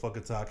that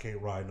motherfucker till I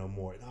can't ride no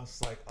more. And I was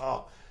like,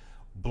 oh,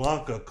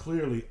 Blanca,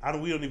 clearly,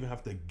 we don't even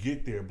have to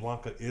get there.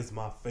 Blanca is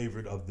my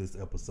favorite of this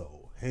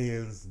episode,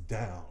 hands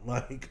down.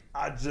 Like,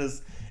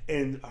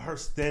 and her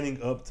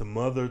standing up to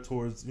Mother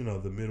towards, the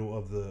middle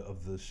of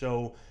the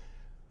show,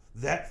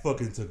 that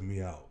fucking took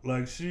me out.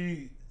 Like,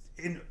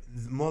 in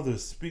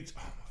Mother's speech,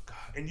 oh my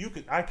God,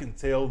 I can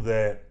tell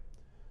that.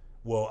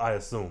 Well, I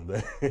assume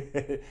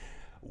that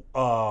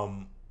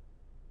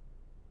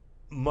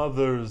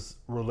Mother's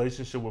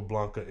relationship with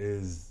Blanca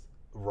is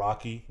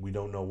rocky. We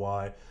don't know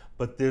why,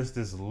 but there's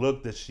this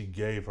look that she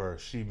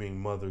being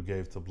Mother,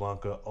 gave to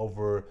Blanca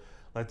over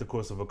like the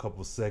course of a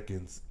couple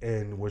seconds,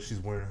 and where she's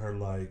wearing her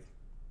like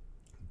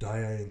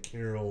Diane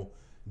Carroll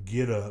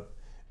get up,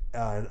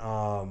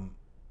 and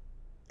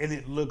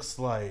it looks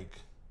like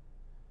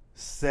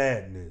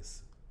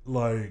sadness.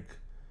 Like,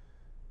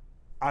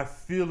 I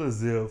feel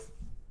as if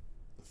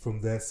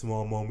from that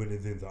small moment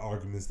and then the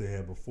arguments they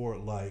had before,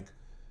 like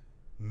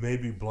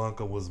maybe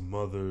Blanca was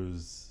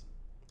Mother's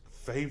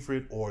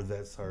favorite, or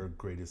that's her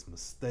greatest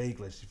mistake.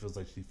 Like, she feels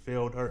like she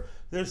failed her.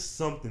 There's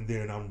something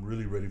there, and I'm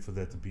really ready for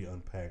that to be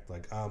unpacked.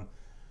 Like, I'm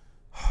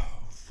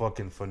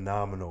fucking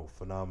phenomenal.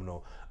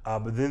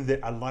 But then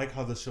I like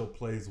how the show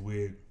plays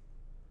with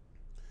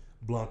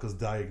Blanca's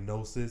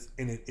diagnosis,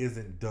 and it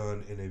isn't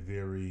done in a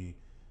very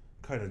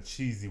kind of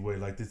cheesy way.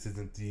 Like, this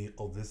isn't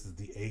this is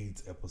the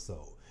AIDS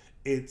episode.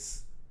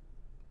 It's,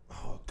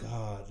 oh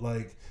God,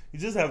 like, you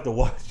just have to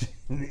watch it.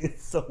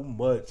 It's so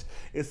much.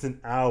 It's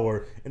an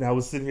hour, and I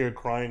was sitting here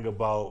crying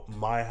about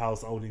My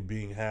House only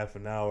being half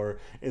an hour,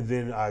 and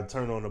then I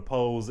turn on the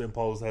Pose, and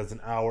Pose has an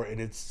hour, and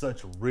it's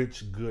such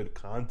rich, good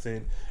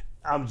content.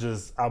 I'm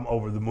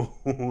over the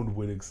moon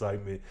with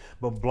excitement.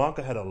 But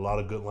Blanca had a lot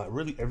of good lines.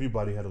 Really,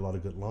 everybody had a lot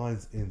of good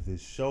lines in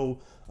this show,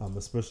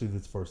 especially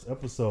this first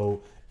episode.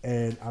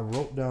 And I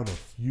wrote down a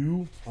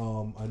few.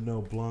 I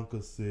know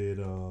Blanca said,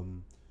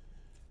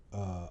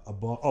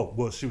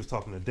 she was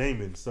talking to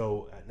Damon,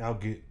 so I'll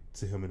get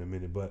to him in a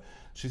minute. But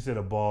she said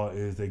a ball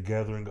is a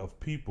gathering of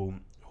people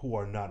who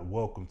are not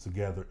welcome to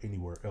gather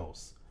anywhere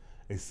else.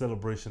 A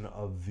celebration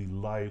of the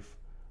life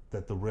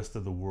that the rest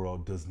of the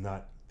world does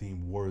not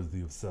deem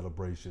worthy of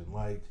celebration.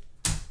 Like,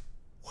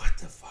 what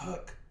the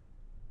fuck?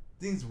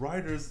 These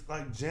writers,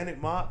 like Janet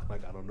Mock,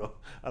 like, I don't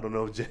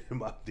know if Janet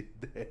Mock did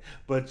that,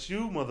 but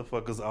you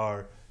motherfuckers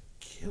are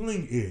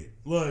killing it.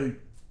 Like,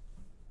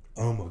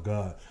 oh my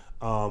God.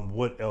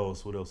 What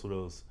else? You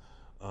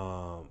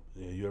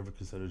ever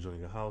consider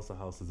joining a house? A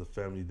house is a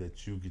family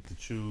that you get to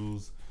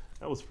choose.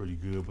 That was pretty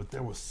good, but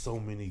there were so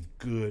many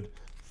good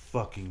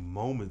fucking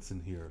moments in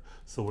here.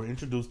 So we're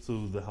introduced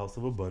to the House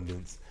of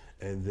Abundance,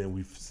 and then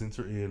we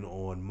center in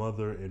on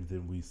Mother, and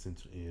then we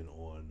center in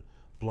on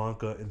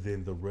Blanca, and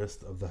then the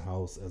rest of the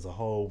house as a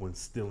whole when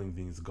stealing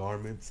these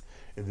garments.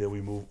 And then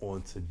we move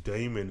on to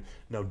Damon.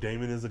 Now,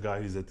 Damon is a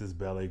guy, he's at this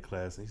ballet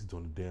class, and he's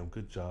doing a damn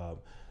good job.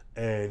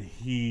 And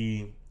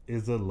he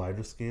is a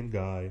lighter skinned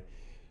guy.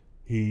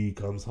 He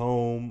comes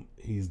home,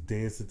 he's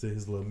dancing to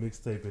his little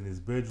mixtape in his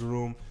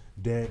bedroom.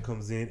 Dad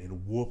comes in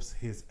and whoops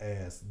his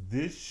ass.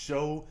 This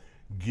show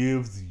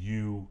gives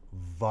you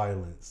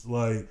violence.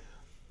 Like,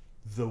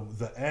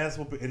 the ass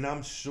whooping, and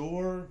I'm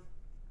sure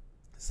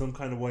some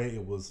kind of way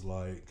it was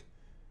like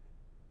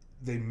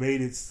they made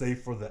it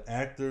safe for the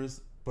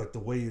actors, but the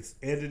way it's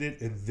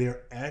edited and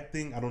their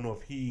acting, I don't know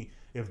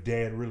if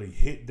Dad really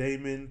hit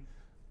Damon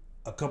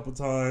a couple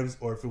times,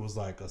 or if it was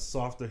like a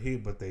softer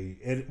hit, but they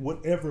edit,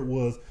 whatever it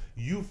was,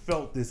 you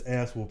felt this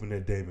ass whooping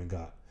that Damon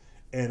got.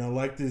 And I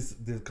like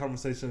the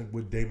conversation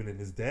with Damon and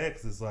his dad,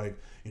 because it's like,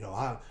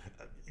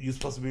 you're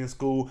supposed to be in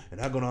school,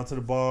 and I go down to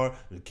the bar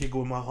to kick it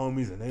with my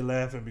homies, and they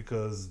laughing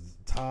because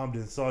Tom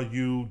didn't saw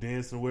you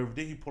dancing or whatever.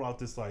 Then he pull out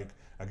this, like,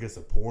 I guess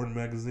a porn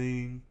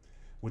magazine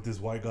with this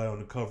white guy on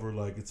the cover,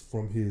 like it's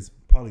from his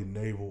probably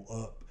navel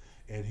up,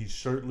 and he's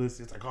shirtless.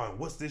 It's like, oh,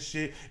 what's this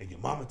shit? And your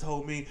mama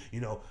told me,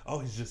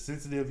 he's just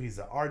sensitive. He's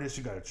an artist.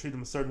 You got to treat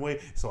him a certain way.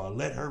 So I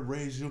let her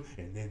raise you,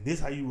 and then this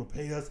how you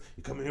repay us.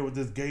 You come in here with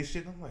this gay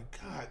shit. I'm like,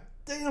 God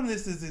damn,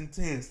 this is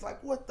intense.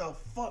 Like, what the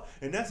fuck?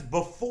 And that's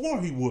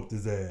before he whooped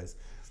his ass.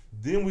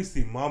 Then we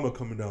see Mama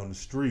coming down the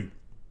street.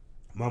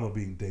 Mama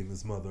being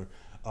Damon's mother,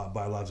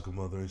 biological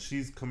mother, and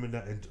she's coming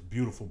down, and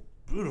beautiful,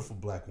 beautiful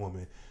black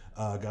woman.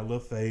 Got a little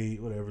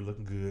fade, whatever,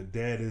 looking good.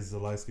 Dad is a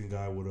light-skinned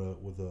guy with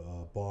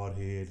a bald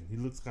head, and he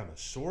looks kind of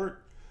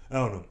short. I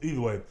don't know.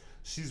 Either way,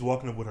 she's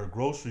walking up with her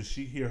groceries.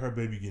 She hear her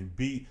baby getting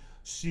beat.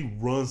 She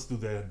runs through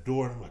that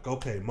door, and I'm like,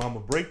 okay, Mama,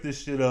 break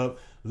this shit up.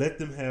 Let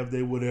them have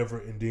their whatever,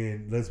 and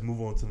then let's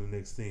move on to the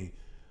next thing.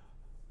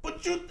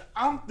 But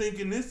I'm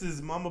thinking this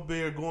is Mama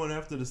Bear going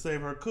after to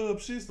save her cub.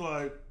 She's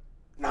like,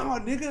 nah,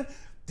 nigga,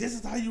 this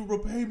is how you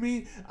repay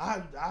me.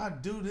 I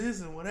do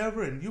this and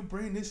whatever, and you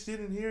bring this shit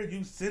in here,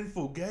 you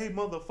sinful gay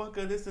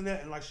motherfucker, this and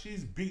that. And like,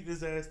 she's beating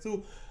his ass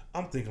too.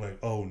 I'm thinking like,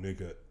 oh,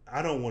 nigga,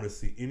 I don't want to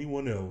see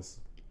anyone else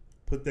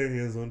put their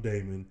hands on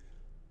Damon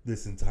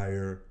this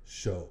entire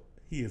show.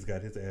 He has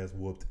got his ass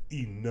whooped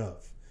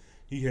enough.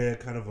 He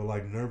had kind of a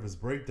like nervous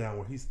breakdown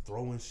where he's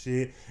throwing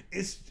shit.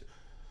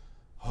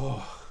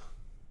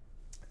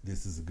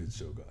 This is a good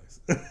show, guys.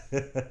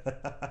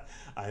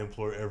 I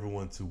implore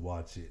everyone to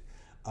watch it.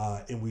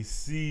 And we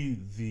see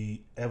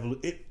the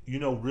evolution.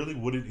 Really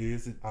what it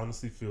is, it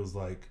honestly feels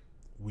like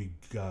we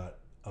got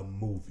a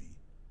movie.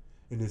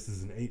 And this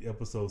is an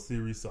 8-episode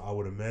series, so I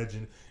would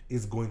imagine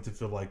it's going to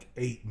feel like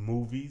 8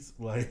 movies.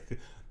 Like,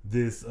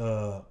 this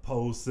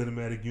post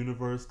cinematic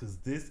universe, because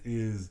this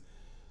is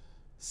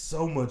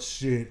so much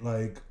shit.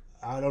 Like,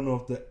 I don't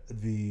know if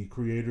the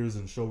creators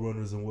and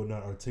showrunners and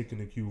whatnot are taking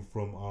the cue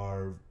from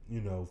our,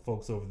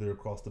 folks over there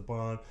across the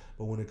pond.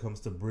 But when it comes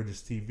to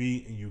British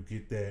TV and you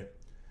get that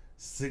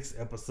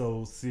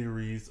 6-episode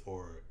series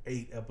or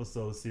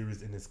 8-episode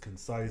series and it's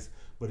concise,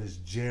 but it's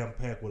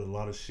jam-packed with a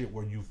lot of shit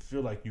where you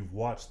feel like you've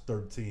watched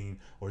 13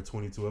 or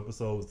 22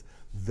 episodes,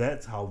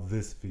 that's how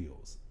this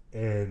feels.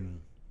 And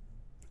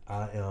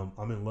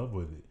I'm in love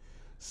with it.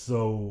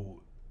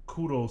 So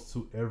kudos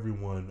to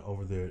everyone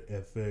over there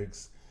at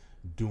FX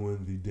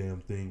doing the damn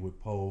thing with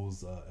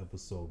Pose.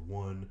 Episode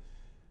 1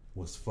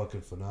 was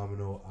fucking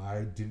phenomenal.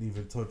 I didn't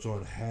even touch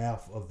on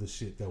half of the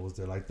shit that was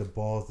there, like the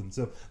balls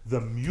themselves.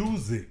 The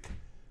music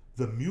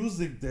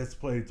that's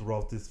played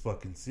throughout this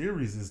fucking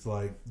series is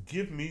like,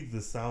 give me the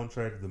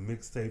soundtrack, the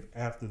mixtape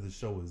after the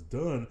show is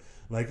done.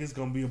 Like, it's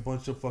gonna be a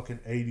bunch of fucking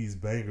 80s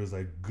bangers,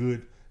 like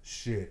good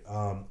shit.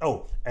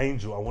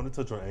 Angel. I want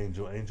to touch on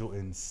Angel. Angel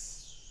and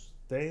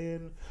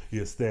Stan.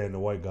 Yeah, Stan, the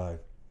white guy.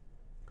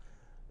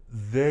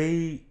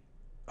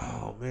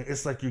 Oh man,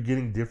 it's like you're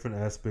getting different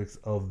aspects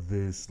of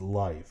this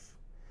life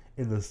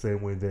in the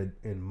same way that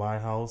in my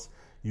house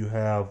you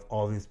have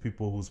all these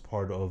people who's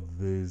part of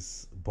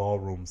this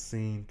ballroom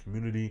scene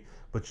community,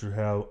 but you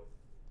have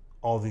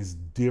all these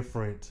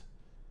different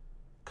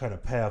kind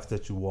of paths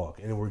that you walk,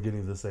 and we're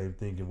getting the same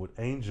thing. And with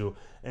Angel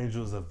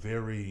is a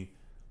very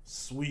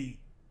sweet,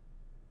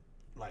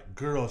 like,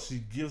 girl.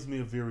 She gives me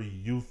a very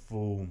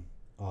youthful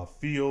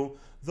feel,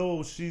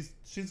 though she's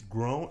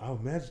grown. I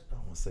want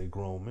to say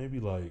grown, maybe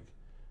like,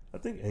 I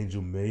think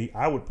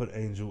I would put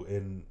Angel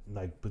in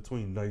like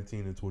between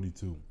 19 and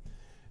 22.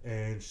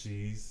 And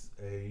she's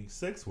a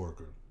sex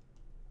worker.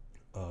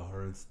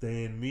 Her and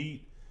Stan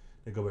meet.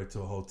 They go back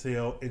to a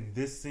hotel. And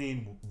this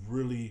scene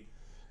really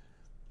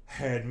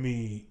had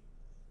me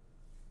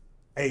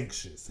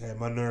anxious, had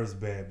my nerves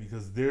bad,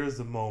 because there's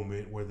a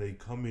moment where they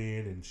come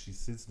in and she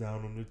sits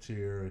down on the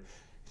chair and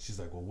she's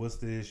like, well, what's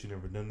this? You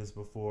never done this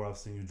before. I've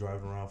seen you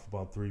driving around for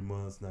about 3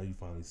 months. Now you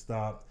finally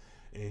stopped.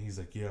 And he's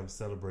like, yeah, I'm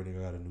celebrating.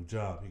 I got a new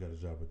job. He got a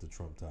job at the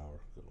Trump Tower.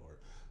 Good Lord.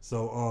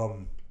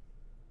 So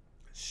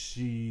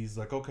she's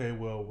like, okay,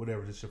 well,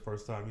 whatever. This your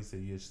first time? He said,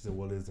 yeah. She said,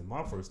 well, it isn't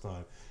my first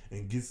time.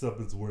 And gets up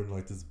and is wearing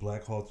like this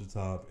black halter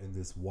top and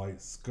this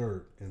white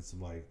skirt and some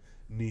like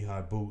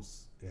knee-high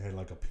boots. It had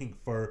like a pink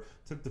fur.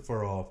 Took the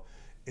fur off.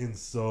 And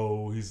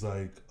so he's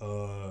like,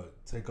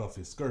 take off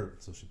your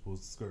skirt. So she pulls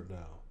the skirt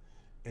down.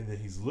 And then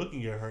he's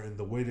looking at her, and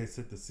the way they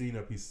set the scene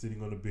up, he's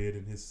sitting on the bed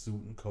in his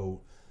suit and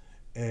coat.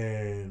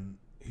 And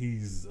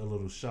he's a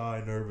little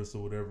shy, nervous,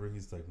 or whatever.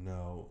 He's like,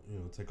 no,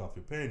 take off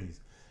your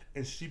panties.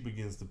 And she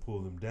begins to pull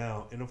them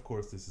down. And of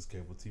course, this is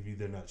cable TV.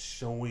 They're not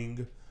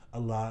showing a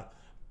lot,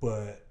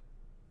 but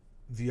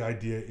the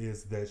idea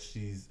is that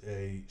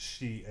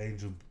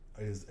Angel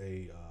is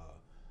a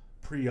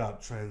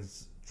pre-op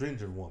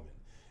transgender woman.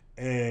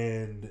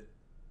 And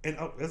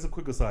as a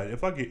quick aside,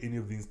 if I get any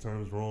of these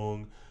terms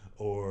wrong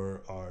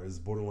or is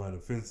borderline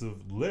offensive,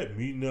 let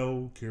me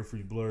know,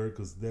 Carefree Blerd,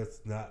 because that's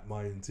not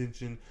my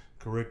intention.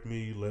 Correct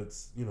me.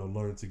 Let's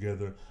learn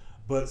together.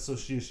 But so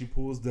she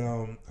pulls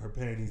down her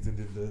panties, and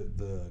then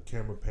the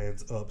camera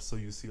pans up, so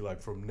you see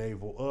like from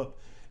navel up,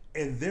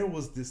 and there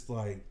was this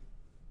like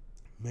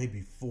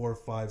maybe 4 or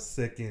 5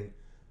 second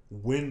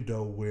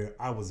window where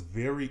I was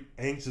very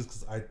anxious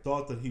because I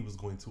thought that he was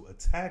going to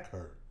attack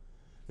her,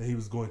 that he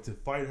was going to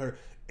fight her,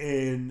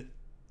 and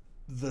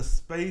the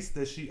space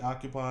that she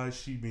occupies,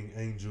 she being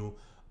Angel,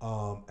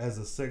 as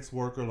a sex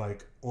worker,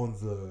 like on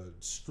the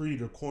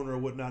street or corner or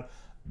whatnot,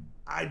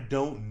 I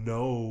don't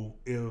know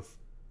if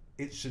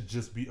it should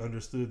just be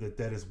understood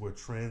that is where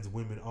trans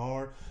women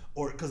are,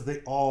 or because they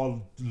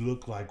all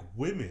look like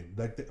women.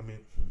 Like,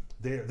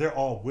 they're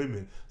all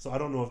women. So I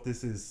don't know if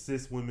this is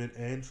cis women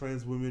and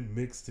trans women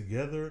mixed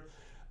together.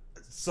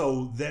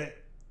 So that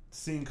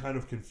scene kind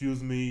of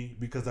confused me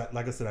because,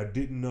 like I said, I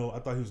didn't know. I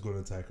thought he was going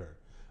to attack her.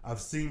 I've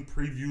seen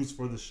previews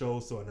for the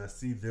show, and I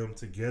see them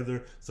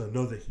together, so I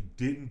know that he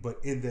didn't. But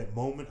in that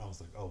moment, I was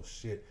like, oh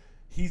shit,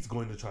 he's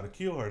going to try to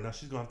kill her. Now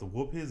she's going to have to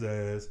whoop his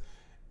ass.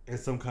 In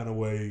some kind of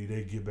way,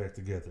 they get back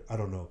together. I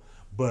don't know.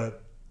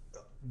 But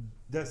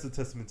that's a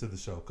testament to the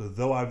show. Because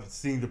though I've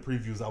seen the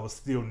previews, I was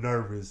still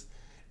nervous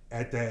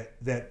at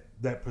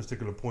that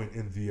particular point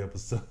in the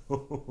episode.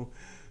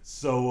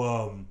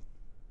 So,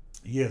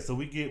 yeah, so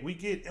we get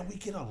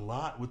a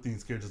lot with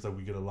these characters. Like,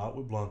 we get a lot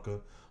with Blanca.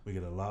 We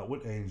get a lot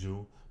with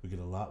Angel. We get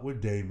a lot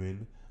with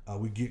Damon.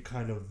 We get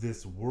kind of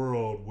this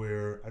world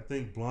where I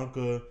think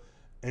Blanca,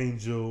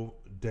 Angel,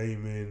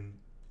 Damon,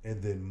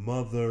 and then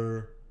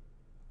Mother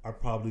are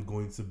probably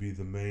going to be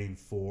the main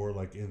 4,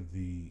 like in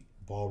the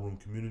ballroom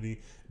community.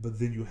 But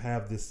then you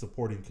have this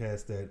supporting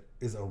cast that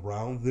is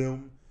around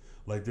them.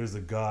 Like, there's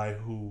a guy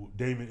who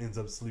Damon ends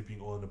up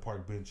sleeping on the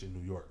park bench in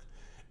New York,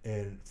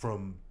 and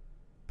from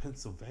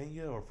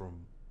Pennsylvania or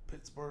from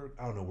Pittsburgh,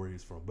 I don't know where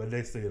he's from, but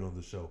they say it on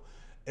the show.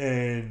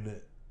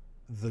 And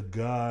the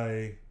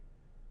guy,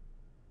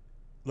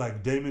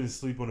 like, Damon is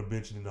asleep on a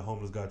bench, and then the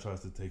homeless guy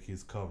tries to take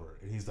his cover,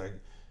 and he's like,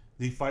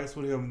 he fights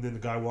with him, and then the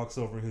guy walks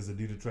over in his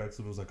Adidas tracksuit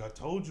and was like, I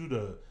told you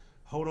to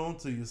hold on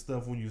to your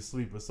stuff when you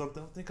sleep or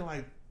something. I'm thinking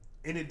like,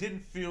 and it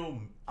didn't feel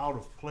out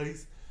of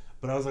place,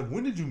 but I was like,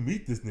 when did you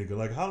meet this nigga?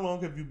 Like, how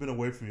long have you been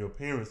away from your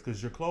parents?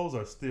 Because your clothes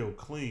are still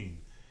clean.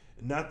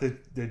 Not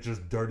that they're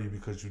just dirty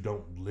because you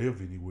don't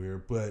live anywhere,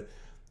 but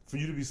for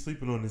you to be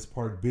sleeping on this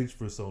park bench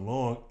for so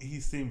long, he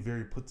seemed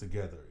very put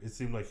together. It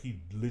seemed like he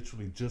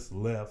literally just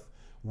left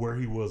where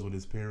he was with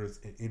his parents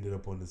and ended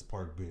up on this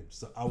park bench.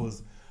 So I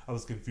was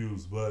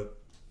confused, but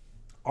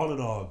all in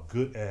all,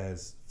 good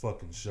ass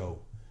fucking show,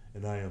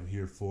 and I am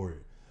here for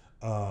it.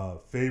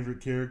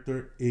 Favorite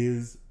character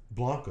is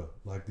Blanca.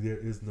 Like, there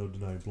is no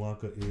denying,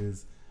 Blanca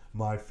is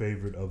my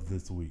favorite of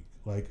this week.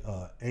 Like,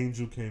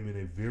 Angel came in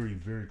a very,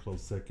 very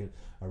close second.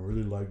 I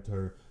really liked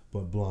her,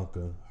 but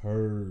Blanca,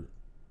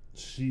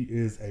 she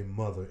is a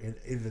mother,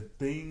 and the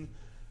thing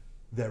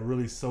that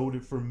really sold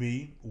it for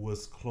me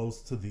was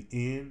close to the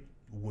end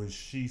when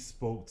she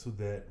spoke to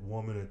that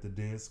woman at the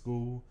dance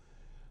school.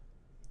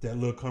 That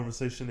little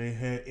conversation they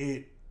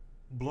had,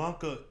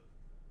 Blanca,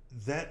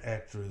 that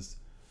actress,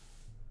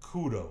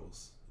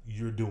 kudos.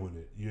 You're doing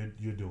it.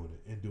 You're doing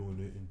it and doing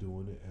it and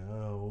doing it.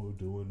 Oh,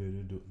 doing it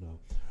and doing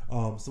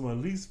no. So my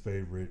least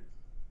favorite,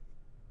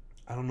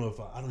 I don't know if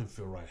I don't even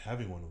feel right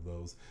having one of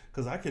those,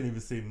 because I can't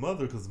even say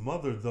Mother, because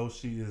Mother, though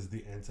she is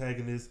the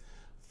antagonist,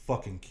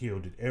 fucking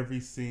killed it. Every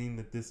scene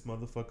that this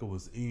motherfucker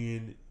was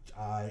in,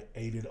 I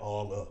ate it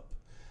all up.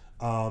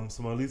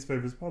 So my least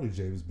favorite is probably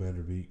James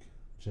Vanderbeek.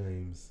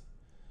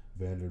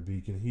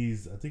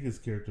 And I think his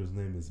character's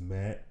name is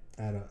Matt.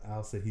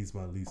 I'll say he's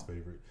my least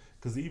favorite,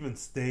 because even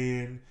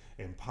Stan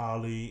and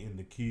Polly and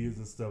the kids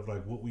and stuff,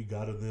 like what we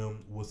got of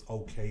them was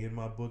okay in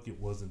my book. It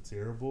wasn't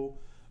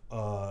terrible.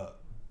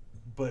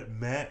 But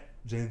Matt,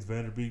 James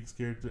Vanderbeek's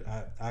character,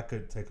 I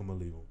could take him or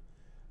leave him.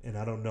 And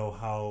I don't know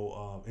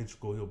how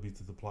integral he'll be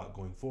to the plot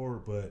going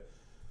forward, but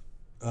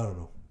I don't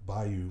know.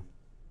 Bayou.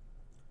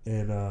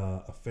 And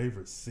a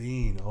favorite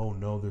scene. Oh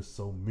no, there's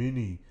so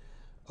many.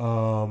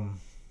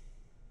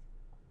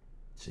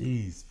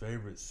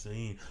 Favorite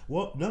scene.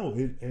 Well, no,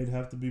 it'd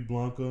have to be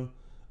Blanca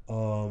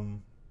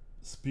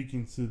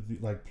speaking to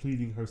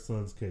pleading her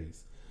son's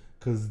case.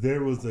 Because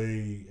there was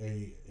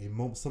a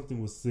moment,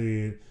 something was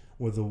said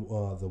where the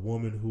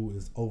woman who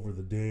is over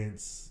the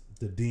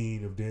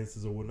dean of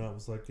dances or whatnot,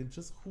 was like, and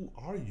just who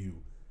are you?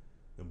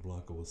 And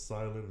Blanca was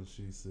silent, and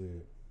she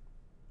said,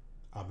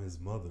 I'm his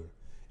mother.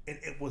 And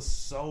it was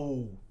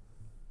so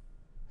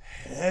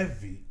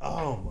heavy.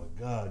 Oh my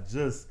God.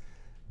 Just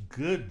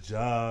good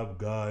job,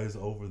 guys,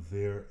 over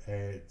there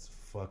at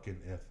fucking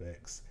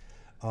FX.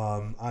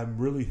 I'm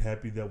really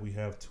happy that we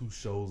have two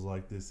shows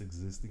like this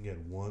existing at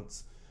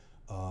once.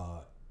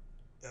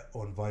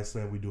 On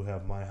Viceland, we do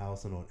have My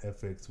House, and on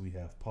FX, we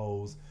have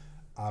Pose.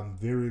 I'm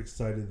very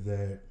excited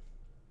that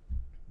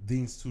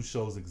these two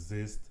shows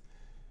exist,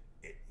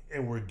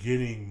 and we're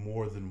getting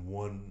more than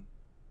one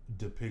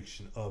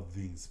depiction of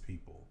these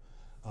people.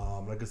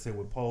 Like I said,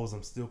 with Pose,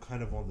 I'm still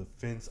kind of on the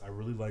fence. I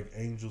really like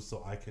Angel,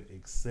 so I can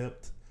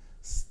accept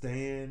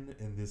Stan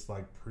and this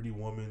like pretty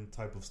woman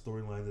type of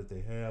storyline that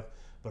they have,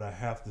 but I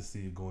have to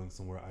see it going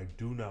somewhere. I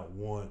do not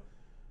want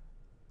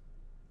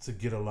to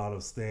get a lot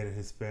of Stan and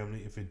his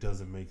family if it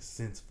doesn't make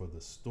sense for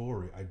the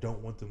story. I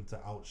don't want them to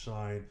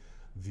outshine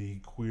the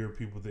queer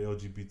people, the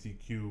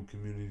LGBTQ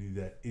community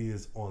that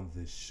is on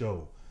this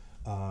show.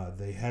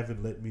 They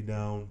haven't let me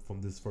down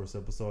from this first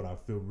episode. I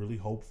feel really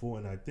hopeful,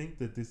 and I think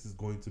that this is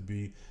going to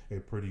be a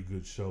pretty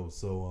good show.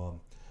 So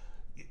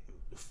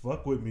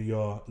fuck with me,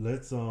 y'all.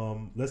 Let's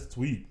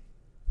tweet.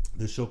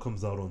 This show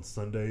comes out on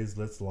Sundays.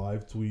 Let's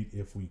live tweet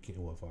if we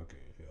can. Well, if I can.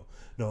 Hell.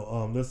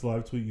 No, let's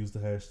live tweet. Use the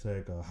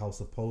hashtag House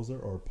of Poser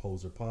or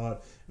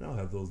PoserPod, and I'll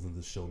have those in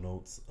the show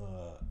notes.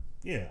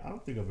 Yeah, I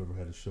don't think I've ever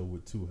had a show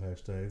with two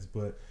hashtags,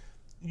 but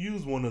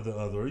use one or the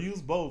other, or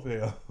use both.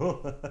 Hell.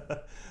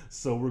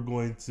 So we're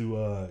going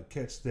to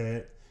catch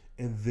that,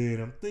 and then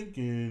I'm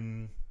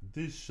thinking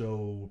this show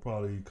will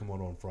probably come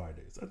out on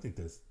Fridays. I think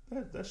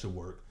that should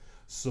work.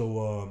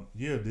 So,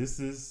 this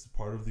is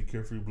part of the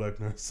Carefree Black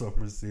Nerd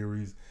Summer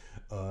Series.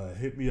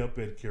 Hit me up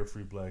at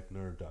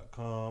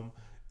carefreeblacknerd.com.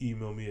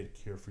 Email me at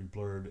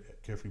carefreeblacknerd,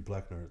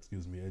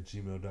 at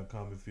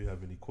gmail.com if you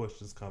have any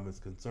questions, comments,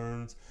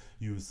 concerns.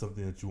 Use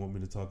something that you want me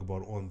to talk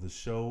about on the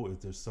show.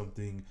 If there's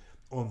something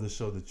on the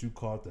show that you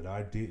caught that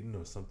I didn't,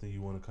 or something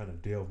you want to kind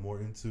of delve more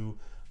into,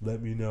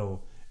 let me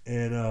know.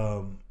 And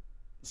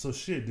so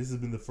this has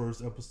been the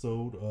first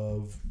episode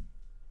of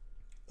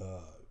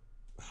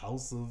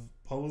House of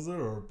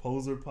Poser or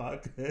Poser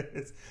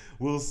Podcast.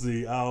 We'll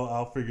see.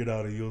 I'll figure it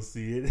out, and you'll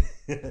see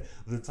it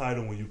the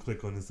title when you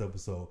click on this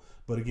episode.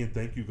 But again,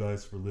 thank you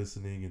guys for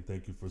listening, and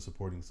thank you for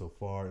supporting so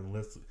far. And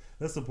let's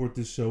support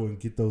this show and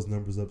get those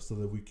numbers up so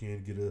that we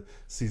can get a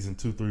season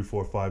 2, 3,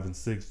 4, 5, and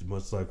 6,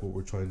 much like what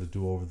we're trying to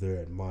do over there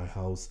at My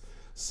House.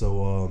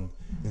 So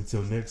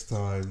until next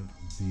time,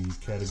 the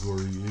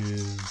category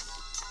is